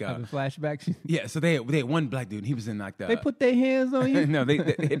remember having flashbacks. Yeah, so they had one black dude. And he was in like the. They put their hands on you. No, they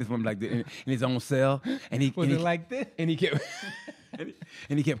had this one black dude in his own cell, and he was it like this? And he kept.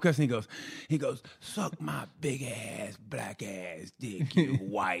 And he kept cussing. He goes, suck my big ass, black ass dick, you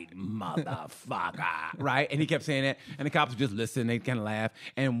white motherfucker. Right? And he kept saying that. And the cops would just listen. They kind of laugh.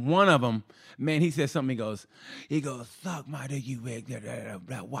 And one of them, man, he said something. He goes, suck my dick, you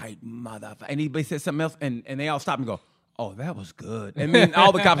that white motherfucker. And he said something else. And they all stop and go, oh, that was good. And then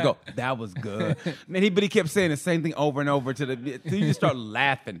all the cops go, that was good. Man, but he kept saying the same thing over and over till you just start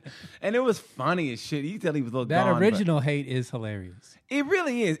laughing. And it was funny as shit. You tell he was a little That gone, original hate is hilarious. It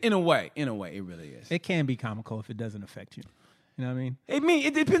really is. In a way, it really is. It can be comical if it doesn't affect you. You know what I mean?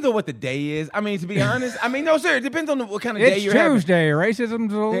 It depends on what the day is. I mean, to be honest, no, sir, it depends on what kind of day It's you're having. Tuesday.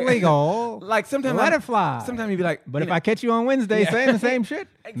 Racism's illegal. Like sometimes let it fly. Sometimes you'd be like, but if I catch you on Wednesday saying the same shit,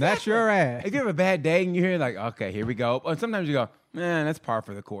 exactly. That's your ass. If you have a bad day and you hear like, okay, here we go. Or sometimes you go, man, that's par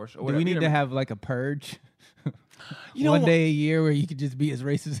for the course. Or Do we need to have like a purge? One day a year where you could just be as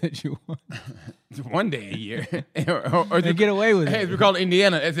racist as you want. One day a year. or get away with it. Hey, we call it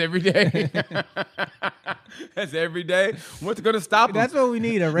Indiana. That's every day. That's every day. What's going to stop them? That's what we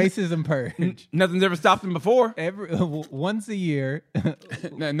need, a racism purge. Nothing's ever stopped them before. Once a year,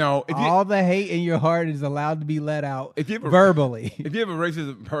 no. All the hate in your heart is allowed to be let out verbally. If you have a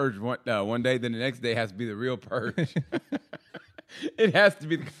racism purge one day, then the next day has to be the real purge. It has to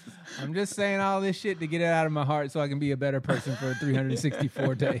be. I'm just saying all this shit to get it out of my heart so I can be a better person for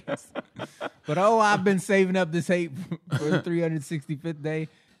 364 days. But I've been saving up this hate for the 365th day,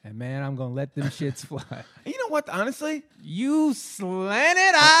 and man, I'm gonna let them shits fly. You know what? Honestly, you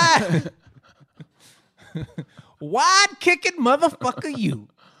slanted eye, wide kicking motherfucker,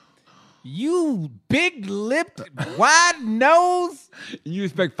 you big lipped, wide nose. You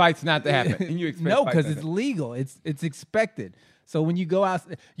expect fights not to happen. And you expect no, because it's legal. It's expected. So when you go out,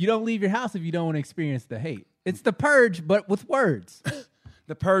 you don't leave your house if you don't want to experience the hate. It's the purge, but with words.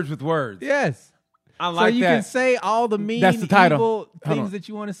 The purge with words. Yes. I so like you that. can say all the mean, That's the title. evil Hold on. things that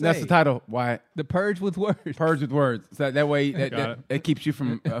you want to say. That's the title. Wyatt. The Purge with words. Purge with words. So that way, Got that keeps you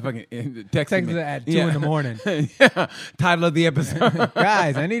from fucking texting Text me. it at 2 in the morning. Yeah. Title of the episode.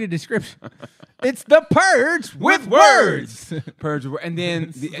 Guys, I need a description. It's the Purge with words. Purge with words. And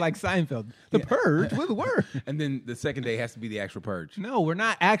then It's like Seinfeld. The Purge with words. and then the second day has to be the actual purge. No, we're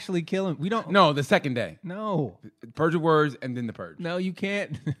not actually killing. We don't. No, the second day. No. Purge with words and then the purge. No, you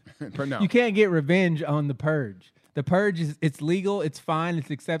can't. No. You can't get revenge on the Purge. The Purge it's legal, it's fine, it's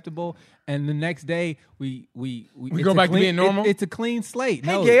acceptable, and the next day we go back to being normal? It's a clean slate.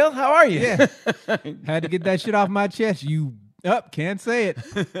 Hey, No, Gail, how are you? Yeah. Had to get that shit off my chest. You can't say it.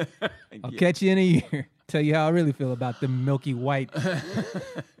 I'll catch you in a year. Tell you how I really feel about the milky white,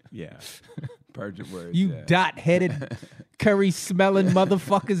 Yeah. Purge with words. you yeah. dot-headed, curry-smelling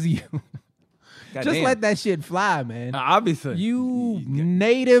motherfuckers. You just Goddamn. let that shit fly, man. Obviously. You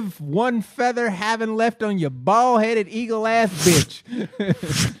native one feather having left on your bald headed eagle ass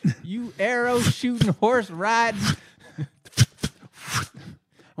bitch. You arrow shooting, horse riding,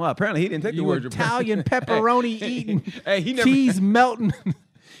 Well, apparently he didn't take the you word. Italian pepperoni eating, Hey, he never. cheese melting.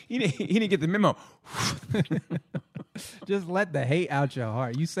 He didn't get the memo. Just let the hate out your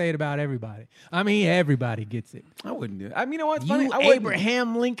heart. You say it about everybody. I mean, everybody gets it. I wouldn't do it. I mean, you know what's funny? You I wouldn't.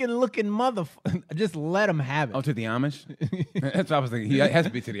 Abraham Lincoln looking motherfucker. Just let them have it. Oh, to the Amish? That's what I was thinking. He has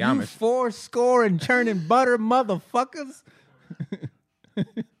to be to the You Amish. 4 and churning butter motherfuckers.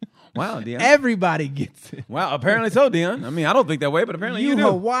 Wow, Dion. Everybody gets it. Wow, apparently so, Dion. I mean, I don't think that way, but apparently you do.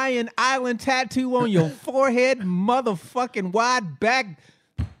 Hawaiian Island tattoo on your forehead, motherfucking wide back,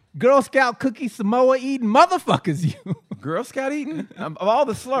 Girl Scout cookie Samoa eating motherfuckers. You Girl Scout eating? Of all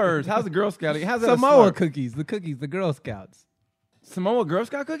the slurs, how's the Girl Scout eating? How's that a Samoa slur? cookies, the Girl Scouts. Samoa Girl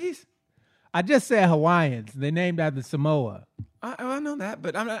Scout cookies? I just said Hawaiians. They named after Samoa. I know that,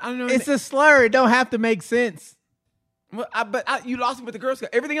 but I don't know. It's a slur. It don't have to make sense. Well, you lost me with the Girl Scout.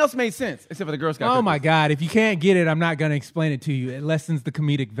 Everything else made sense except for the Girl Scout. Oh cookies. my God. If you can't get it, I'm not going to explain it to you. It lessens the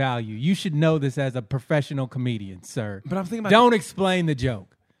comedic value. You should know this as a professional comedian, sir. But I'm thinking about Don't explain the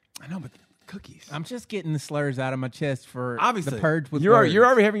joke. I know, but cookies. I'm just getting the slurs out of my chest for Obviously, the Purge with you're words. You're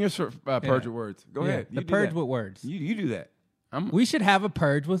already having your purge Yeah. with words. Go Yeah, ahead. the You do Purge that. with words. You do that. We should have a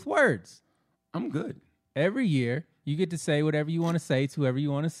Purge with words. I'm good. Every year, you get to say whatever you want to say to whoever you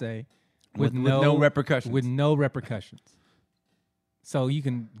want to say With no repercussions. With no repercussions. So you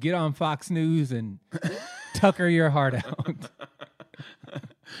can get on Fox News and tucker your heart out.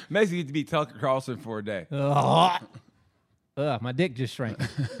 Basically, you get to be Tucker Carlson for a day. Ugh, my dick just shrank.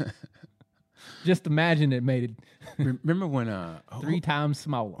 Just imagine it made it Remember when 3 times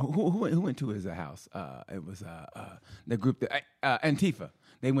smaller. who went to his house? It was the group that Antifa.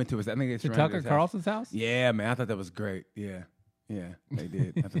 They went to his. I think they To surrounded Tucker his house. Carlson's house? Yeah, man, I thought that was great. Yeah, they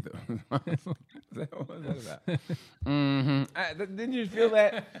did. I thought what was that about? Didn't you feel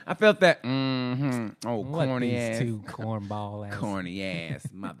that? I felt that. Oh, What corny these ass, two cornball ass. corny ass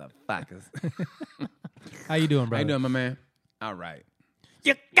motherfuckers. How you doing, How brother? you doing, my man? All right.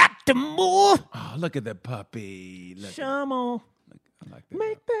 You got to move. Oh, look at the puppy. Look at, Shamo. I like that.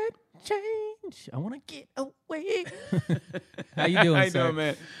 Make that change. I want to get away. How you doing, How you sir? doing,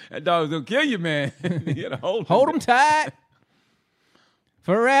 man? That dog's gonna kill you, man. You gotta Hold him tight.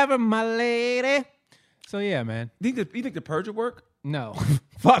 Forever, my lady. So, yeah, man. You think the purge would work? No.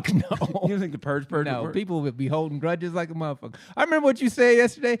 Fuck no. You don't think the purge would No, work? people would be holding grudges like a motherfucker. I remember what you said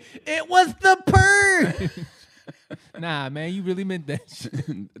yesterday. It was the purge. Nah, man, you really meant that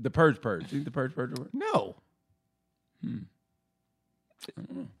shit. The purge. You think the purge would work? No.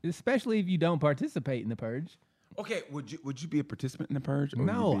 Especially if you don't participate in the purge. Okay, would you be a participant in the purge? Or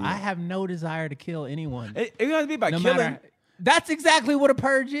No, would you be, I have no desire to kill anyone. It has to be by No killing. matter. That's exactly what a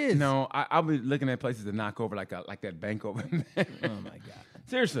purge is. No, I'll be looking at places to knock over like that bank over there. Oh my God.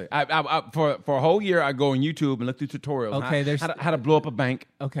 Seriously, I for a whole year I go on YouTube and look through tutorials. on Okay, there's- how to blow up a bank.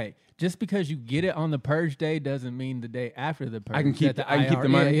 Okay, just because you get it on the purge day doesn't mean the day after the purge. I can keep that I can keep the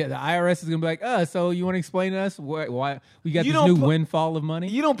money. Yeah, the IRS is gonna be like, so you want to explain to us why we got You this don't new put- windfall of money?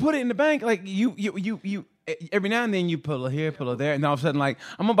 You don't put it in the bank like you. Every now and then you pull it here, pull it there, and all of a sudden like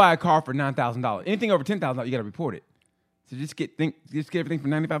I'm gonna buy a car for $9,000. Anything over $10,000, you got to report it. So just get everything for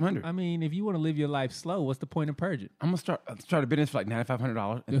 $9,500. I mean, if you want to live your life slow, what's the point of purging? I'm gonna start a business for like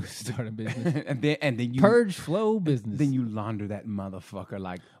 $9,500, Start a business. and then you Purge flow business. Then you launder that motherfucker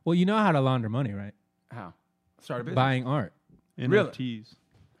like well, you know how to launder money, right? how? Start a business. Buying art. NFTs.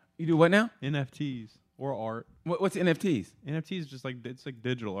 You do what now? NFTs or art. What's NFTs? NFTs is just like it's like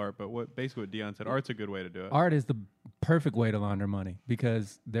digital art, but basically what Dion said, art's a good way to do it. Art is the perfect way to launder money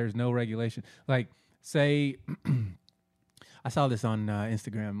because there's no regulation. Like, say, I saw this on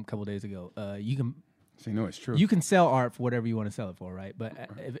Instagram a couple days ago. You can So you know it's true. You can sell art for whatever you want to sell it for, right? But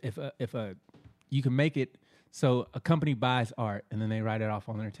if you can make it so a company buys art and then they write it off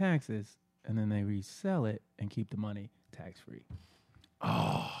on their taxes and then they resell it and keep the money tax free.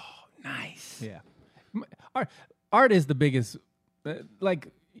 Oh, nice. Yeah, art is the biggest. Like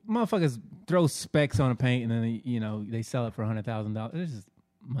motherfuckers throw specs on a paint and then they sell it for $100,000. It's just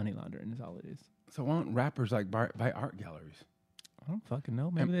money laundering. Is all it is. So why don't rappers like buy art galleries? I don't fucking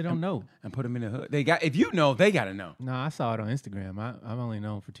know. Maybe they don't know. And put them in the hood. They got. If you know, they got to know. No, I saw it on Instagram. I've only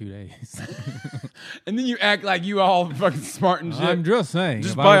known for 2 days. And then you act like you all fucking smart and shit. I'm just saying.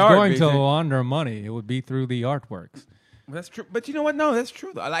 Just if buy I was art, going to basically. launder money, it would be through the artworks. That's true. But you know what? No, that's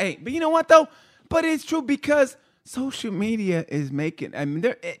true though. Like, but you know what though? But it's true because social media is making. I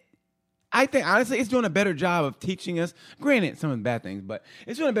mean, I think honestly, it's doing a better job of teaching us. Granted, some of the bad things, but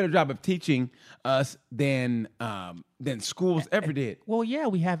it's doing a better job of teaching us than schools ever did. Well, yeah,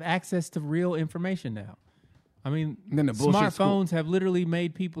 we have access to real information now. I mean, Than the bullshit smartphones have literally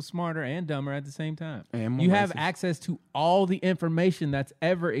made people smarter and dumber at the same time. And more you have racist. access to all the information that's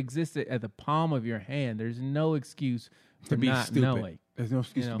ever existed at the palm of your hand. There's no excuse for To be not stupid. knowing. There's no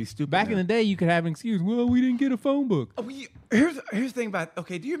excuse to be stupid. Back in the day, you could have an excuse. Well, we didn't get a phone book. Here's the thing about.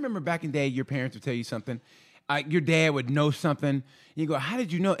 Okay, do you remember back in the day, your parents would tell you something? Your dad would know something. You go, how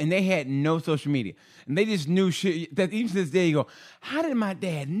did you know? And they had no social media, and they just knew shit. That even to this day, you go, how did my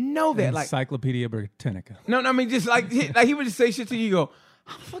dad know that? Like, Encyclopedia Britannica. no, I mean, just like he would just say shit to you. You go,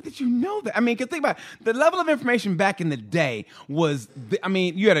 how the fuck did you know that? I mean, cause think about it. The level of information back in the day was.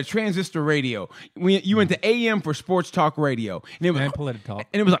 You had a transistor radio. You went to AM for sports talk radio, and it was And political talk.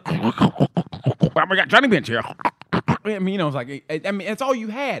 and it was like, oh my God, Johnny Bench here. I mean, it's like, I mean, that's all you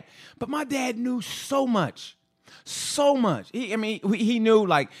had. But my dad knew so much. So much. He knew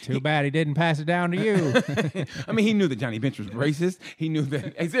like. Too bad he didn't pass it down to you. I mean, he knew that Johnny Bench was racist. He knew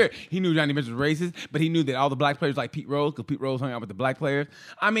that. He knew Johnny Bench was racist, but he knew that all the black players like Pete Rose, because Pete Rose hung out with the black players.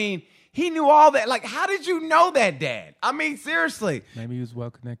 I mean, he knew all that. Like, how did you know that, Dad? I mean, seriously. Maybe he was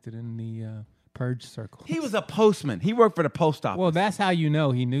well connected in the purge circle. He was a postman. He worked for the post office. Well, that's how you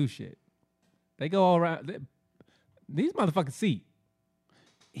know he knew shit. They go all around. These motherfuckers see.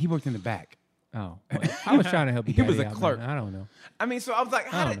 He worked in the back. Oh, well, I was trying to help you. He was a out, clerk. man. I don't know. I mean, so I was like,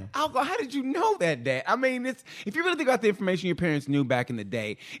 how did you know that, Dad? I mean, if you really think about the information your parents knew back in the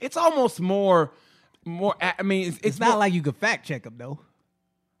day, it's almost more. I mean, it's not more, like you could fact check them though.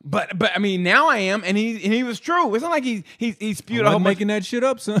 But I mean, now I am, and he was true. It's not like he spewed a whole I'm bunch. making that shit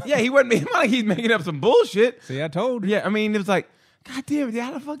up, son. Yeah, he wasn't. It's not like he's making up some bullshit. See, I told you. Yeah, I mean, it was like, God damn it,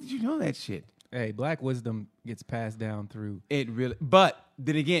 how the fuck did you know that shit? Hey, black wisdom gets passed down through. It really, but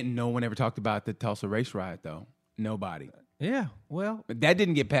then again, no one ever talked about the Tulsa race riot, though. Nobody. Yeah, well, But that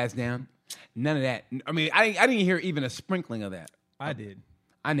didn't get passed down. None of that. I mean, I didn't hear even a sprinkling of that. I did.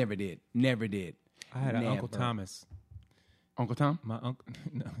 I never did. Never did. I had an Uncle Never. Thomas. Uncle Tom? My uncle.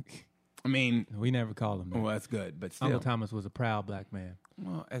 No, I mean, we never called him that. well, that's good, but still. Uncle Thomas was a proud black man.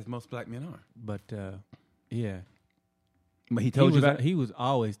 Well, as most black men are. But yeah, But he told you about it? he was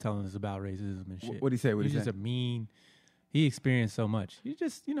always telling us about racism and shit. What'd he say? What'd He's he just say? a mean. He experienced so much. He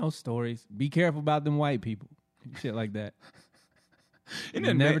just stories. Be careful about them white people, shit like that. Isn't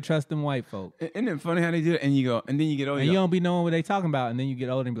You it never ma- trust them white folk. Isn't it funny how they do it? And you go, and then you get older, And you don't be knowing what they talking about, and then you get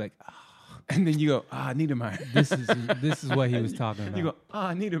older and be like, and then you go, Niedermeyer. this is what he was talking about. You go,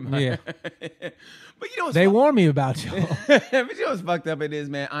 Niedermeyer. Yeah. But you know what's They warned me about you. but you know what's fucked up it is,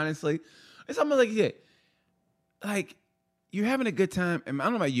 man, honestly? It's almost like you said, like, you're having a good time, and I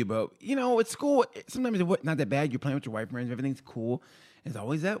don't know about you, but, it's school, sometimes it's not that bad. You're playing with your white friends, everything's cool. There's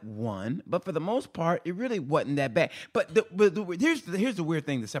always that one, but for the most part, it really wasn't that bad. But here's the weird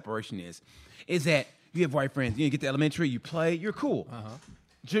thing, the separation is that you have white friends, you get to elementary, you play, you're cool.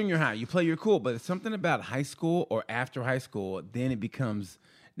 Junior high, you play, you're cool, but it's something about high school or after high school, then it becomes...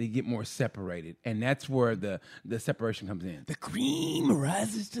 They get more separated, and that's where the separation comes in. The cream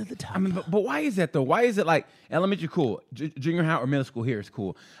rises to the top. I mean, but why is that though? Why is it like elementary cool, junior high or middle school here is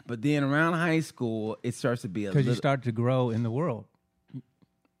cool, but then around high school it starts to be a Because little... you start to grow in the world.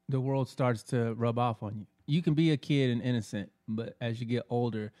 The world starts to rub off on you. You can be a kid and innocent, but as you get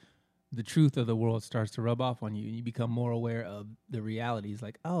older, the truth of the world starts to rub off on you, and you become more aware of the realities.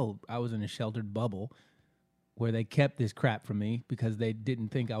 Like, oh, I was in a sheltered bubble where they kept this crap from me because they didn't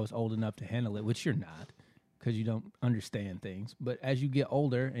think I was old enough to handle it, which you're not, because you don't understand things. But as you get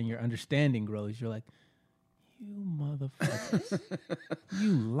older and your understanding grows, you're like, you motherfuckers.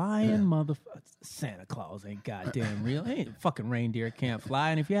 You lying motherfuckers. Santa Claus ain't goddamn real. Ain't fucking reindeer can't fly.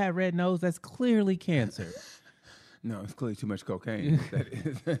 And if you have red nose, that's clearly cancer. No, it's clearly too much cocaine. That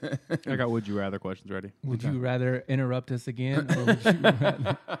is. I got would you rather questions ready. Would you rather interrupt us again? Or would you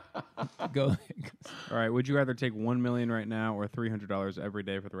rather... Go. All right. Would you rather take $1 million right now or $300 every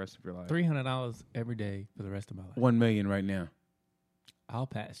day for the rest of your life? $300 every day for the rest of my life. 1 million right now. I'll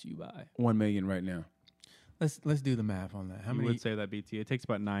pass you by. 1 million right now. Let's do the math on that. How You many? would say that, BT. It takes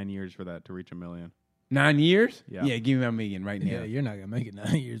about 9 years for that to reach $1 million. 9 years? Yeah. Yeah, give me $1 million right now. Yeah, you're not gonna make it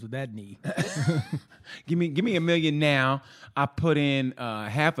 9 years with that knee. Give me $1 million now. I put in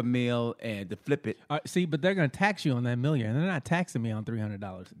 $500,000 and to flip it. See, but they're gonna tax you on that $1 million. They're not taxing me on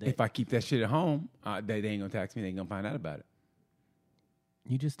 $300 a day. If I keep that shit at home, they ain't gonna tax me. They ain't gonna find out about it.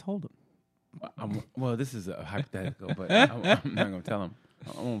 You just told them. Well, this is a hypothetical, but I'm not gonna tell them.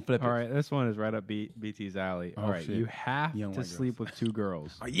 I'm gonna flip it. All right. This one is right up BT's alley. All right. shit. You have Young to white sleep with 2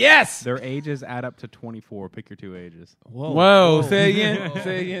 girls. Yes. Their ages add up to 24. Pick your 2 ages. Whoa. Say it again.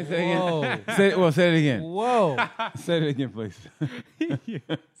 Say it again. Say it Whoa. again. Say it again. Whoa. Say it again, please.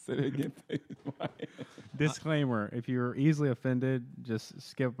 Say it again, please. Disclaimer: if you're easily offended, just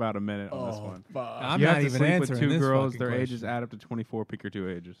skip about a minute on this one. I'm You not have to even sleep answering with 2 this girls. fucking Their question. ages add up to 24. Pick your 2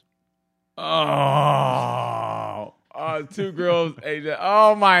 ages. Oh, 2 girls.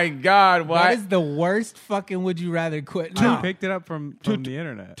 Oh my God! What? That is the worst fucking would you rather quit. I No. picked it up from the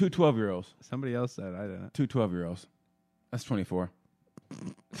internet. 2 12-year-olds. Somebody else said I didn't. 2 12-year-olds. That's 24.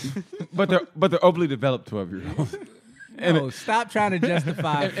 but they're overly developed 12-year-olds. No, stop trying to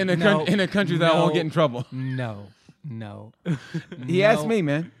justify. In a country that won't get in trouble. No. He asked me,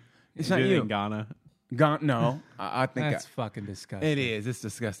 man. It's not Did it you. in Ghana. No, I think That's fucking disgusting. it is. It's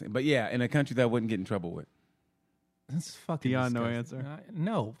disgusting. But yeah, in a country that wouldn't get in trouble with. That's fucking Dion, no disgusting. answer?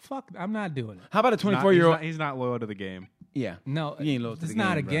 No, fuck. I'm not doing it. How about a 24-year-old? He's not loyal to the game. Yeah. No, You ain't loyal to it's the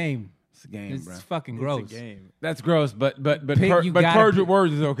not game, a bro. game. It's a game, It's bro. fucking gross. It's a game. That's gross, but you gotta purge pick- with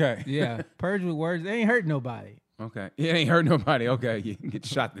words is okay. Yeah, purge with words. They ain't hurt nobody. Okay. It ain't hurt nobody. Okay. You can get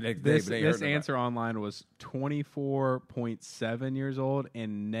shot the next day, This but it ain't hurt this nobody. answer online was 24.7 years old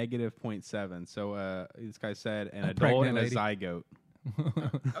and negative 0.7. So this guy said an adult and pregnant a lady. zygote.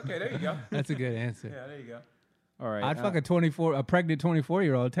 Okay, there you go. That's a good answer. Yeah, there you go. All right. I'd fuck a pregnant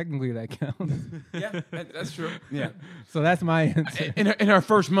 24-year-old. Technically, that counts. Yeah, that's true. Yeah. So that's my answer. In her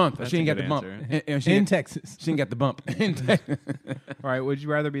first month, That's she ain't a got the good bump. answer. And she In ain't- Texas. She ain't got the bump. In Texas. All right. Would you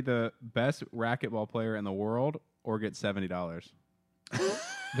rather be the best racquetball player in the world or get $70?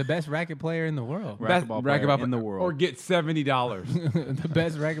 The best racket player in the world. Racquetball player in the world. Or get $70. The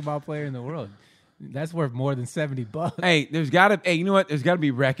best racquetball player in the world. That's worth more than $70. Hey, you know what? There's got to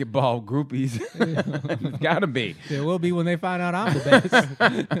be racquetball groupies. There's got to be. There will be when they find out I'm the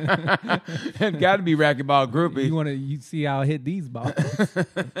best. There's got to be racquetball groupies. You see how I hit these balls.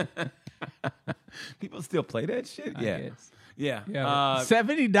 People still play that shit? I Yeah. guess. Yeah. Yeah,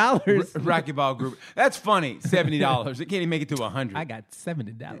 $70. Racquetball group. That's funny. $70. It can't even make it to 100. I got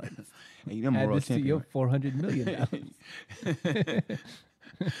 $70. Hey, you know I'm a Add world this to your champion. $400 million.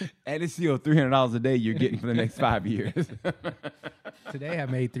 Add this to your $300 a day you're getting for the next 5 years. Today I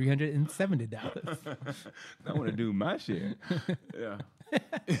made $370. I want to do my share. Yeah.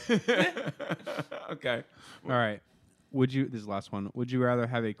 Okay. All right. This is the last one. Would you rather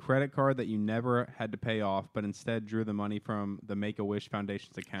have a credit card that you never had to pay off, but instead drew the money from the Make-A-Wish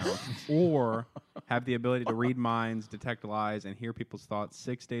Foundation's account, or have the ability to read minds, detect lies, and hear people's thoughts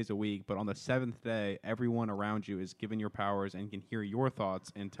 6 days a week, but on the 7th day, everyone around you is given your powers and can hear your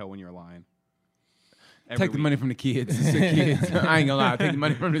thoughts and tell when you're lying? Take the money from the kids. The sick kids. I ain't gonna lie. Take the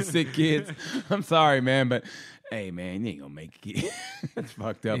money from the sick kids. I'm sorry, man, but hey, man, you ain't gonna make it. That's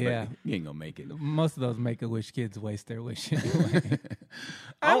fucked up. Yeah. But you ain't gonna make it. Most of those Make-A-Wish kids waste their wish anyway.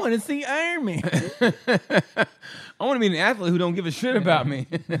 I want to see Iron Man. I want to be an athlete who don't give a shit about me.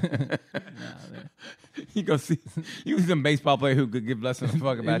 You go see some baseball player who could give less than a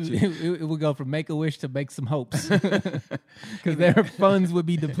fuck about you. It would go from Make-A-Wish to Make Some Hopes. Because their funds would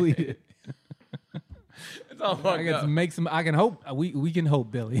be depleted. It's all I fucked got up. to make some. I can hope. We can hope,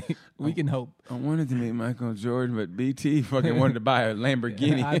 Billy. We can hope. I wanted to meet Michael Jordan, but BT fucking wanted to buy a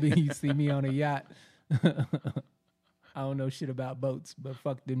Lamborghini. I mean, you see me on a yacht. I don't know shit about boats, but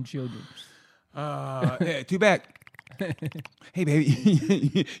fuck them children. Yeah, too bad. Hey,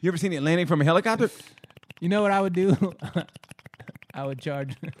 baby, you ever seen the Atlantic from a helicopter? You know what I would do? I would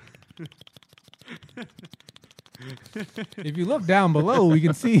charge. If you look down below, we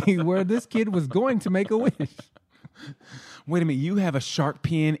can see where this kid was going to make a wish. Wait a minute, you have a shark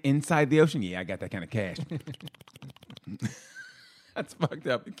pen inside the ocean? Yeah, I got that kind of cash. That's fucked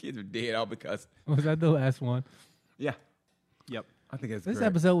up. The kids are dead all because. Was that the last one? Yeah, Yep. I think that's This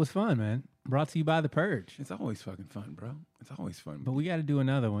correct. episode was fun, man. Brought to you by The Purge. It's always fucking fun, bro. It's always fun. But we got to do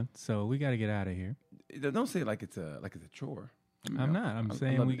another one, so we got to get out of here. Don't say it like it's a chore. I mean, I'm not. I'm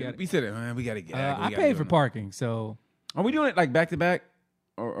saying love we it. got. We said it. Man, we got to get. I paid for parking, so Are we doing it like back to back,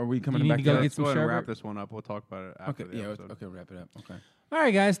 or are we coming You need back to go to that? get some Go ahead and sherbet? wrap this one up. We'll talk about it after Okay, the yeah, episode. okay, wrap it up. Okay. All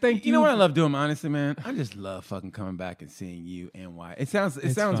right, guys. Thank you. You know what I love doing, honestly, man? I just love fucking coming back and seeing you and why. It sounds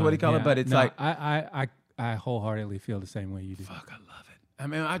It's what do you fun, call yeah. it? But it's No, like, I wholeheartedly feel the same way you do. fuck, I love it. I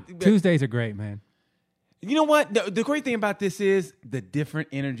mean, Tuesdays are great, man. you know what? The great thing about this is the different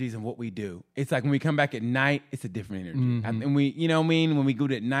energies of what we do. It's like when we come back at night, it's a different energy. Mm-hmm. And we, you know what I mean? When we go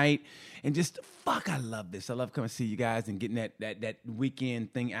to at night and just, fuck, I love this. I love coming to see you guys and getting that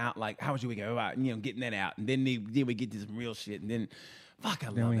weekend thing out. Like, how was your weekend? About, you know, getting that out. And then we get to some real shit. And then, fuck, I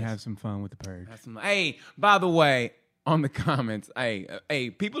love Then we this. have some fun with the purge. Hey, by the way, on the comments, hey,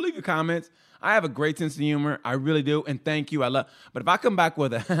 people leave your comments. I have a great sense of humor. I really do. And thank you. I love, but if I come back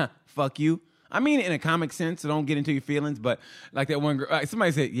with a fuck you, I mean it in a comic sense, so don't get into your feelings. But like that one girl,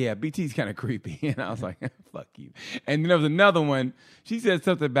 somebody said, yeah, BT's kind of creepy. And I was like, fuck you. And then there was another one. She said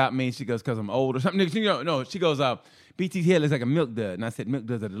something about me. She goes, because I'm old or something. She goes, BT's hair looks like a milk dud. And I said, milk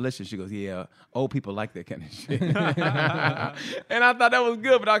duds are delicious. She goes, yeah, old people like that kind of shit. And I thought that was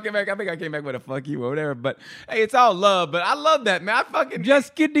good, but I think I came back with a fuck you or whatever. But hey, it's all love. But I love that, man. I fucking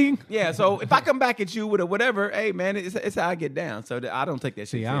Just kidding. yeah. So if I come back at you with a whatever, hey man, it's how I get down. So I don't take that shit.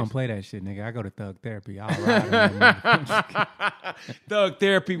 See, I don't seriously. play that shit, nigga. I go to Thug Therapy. I'll ride. Thug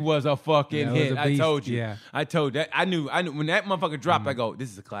Therapy was a fucking Yeah, it was hit. a I beast. told you. Yeah. I told that. I knew when that motherfucker dropped. I go,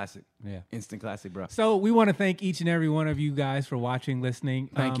 this is a classic. Yeah. Instant classic, bro. So we want to thank each and every one of you guys for watching, listening.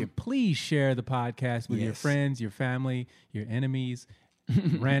 Thank you. Please share the podcast with your Yes. friends, your family, your enemies,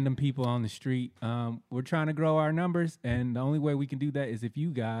 random people on the street. We're trying to grow our numbers, and the only way we can do that is if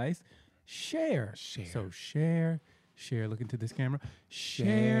you guys share. So share. Look into this camera.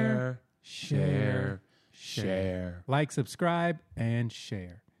 Share. Like, subscribe, and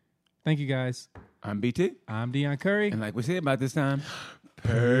share. Thank you, guys. I'm BT, I'm Dion Curry. and like we said about this time,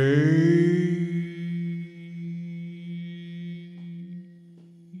 peace.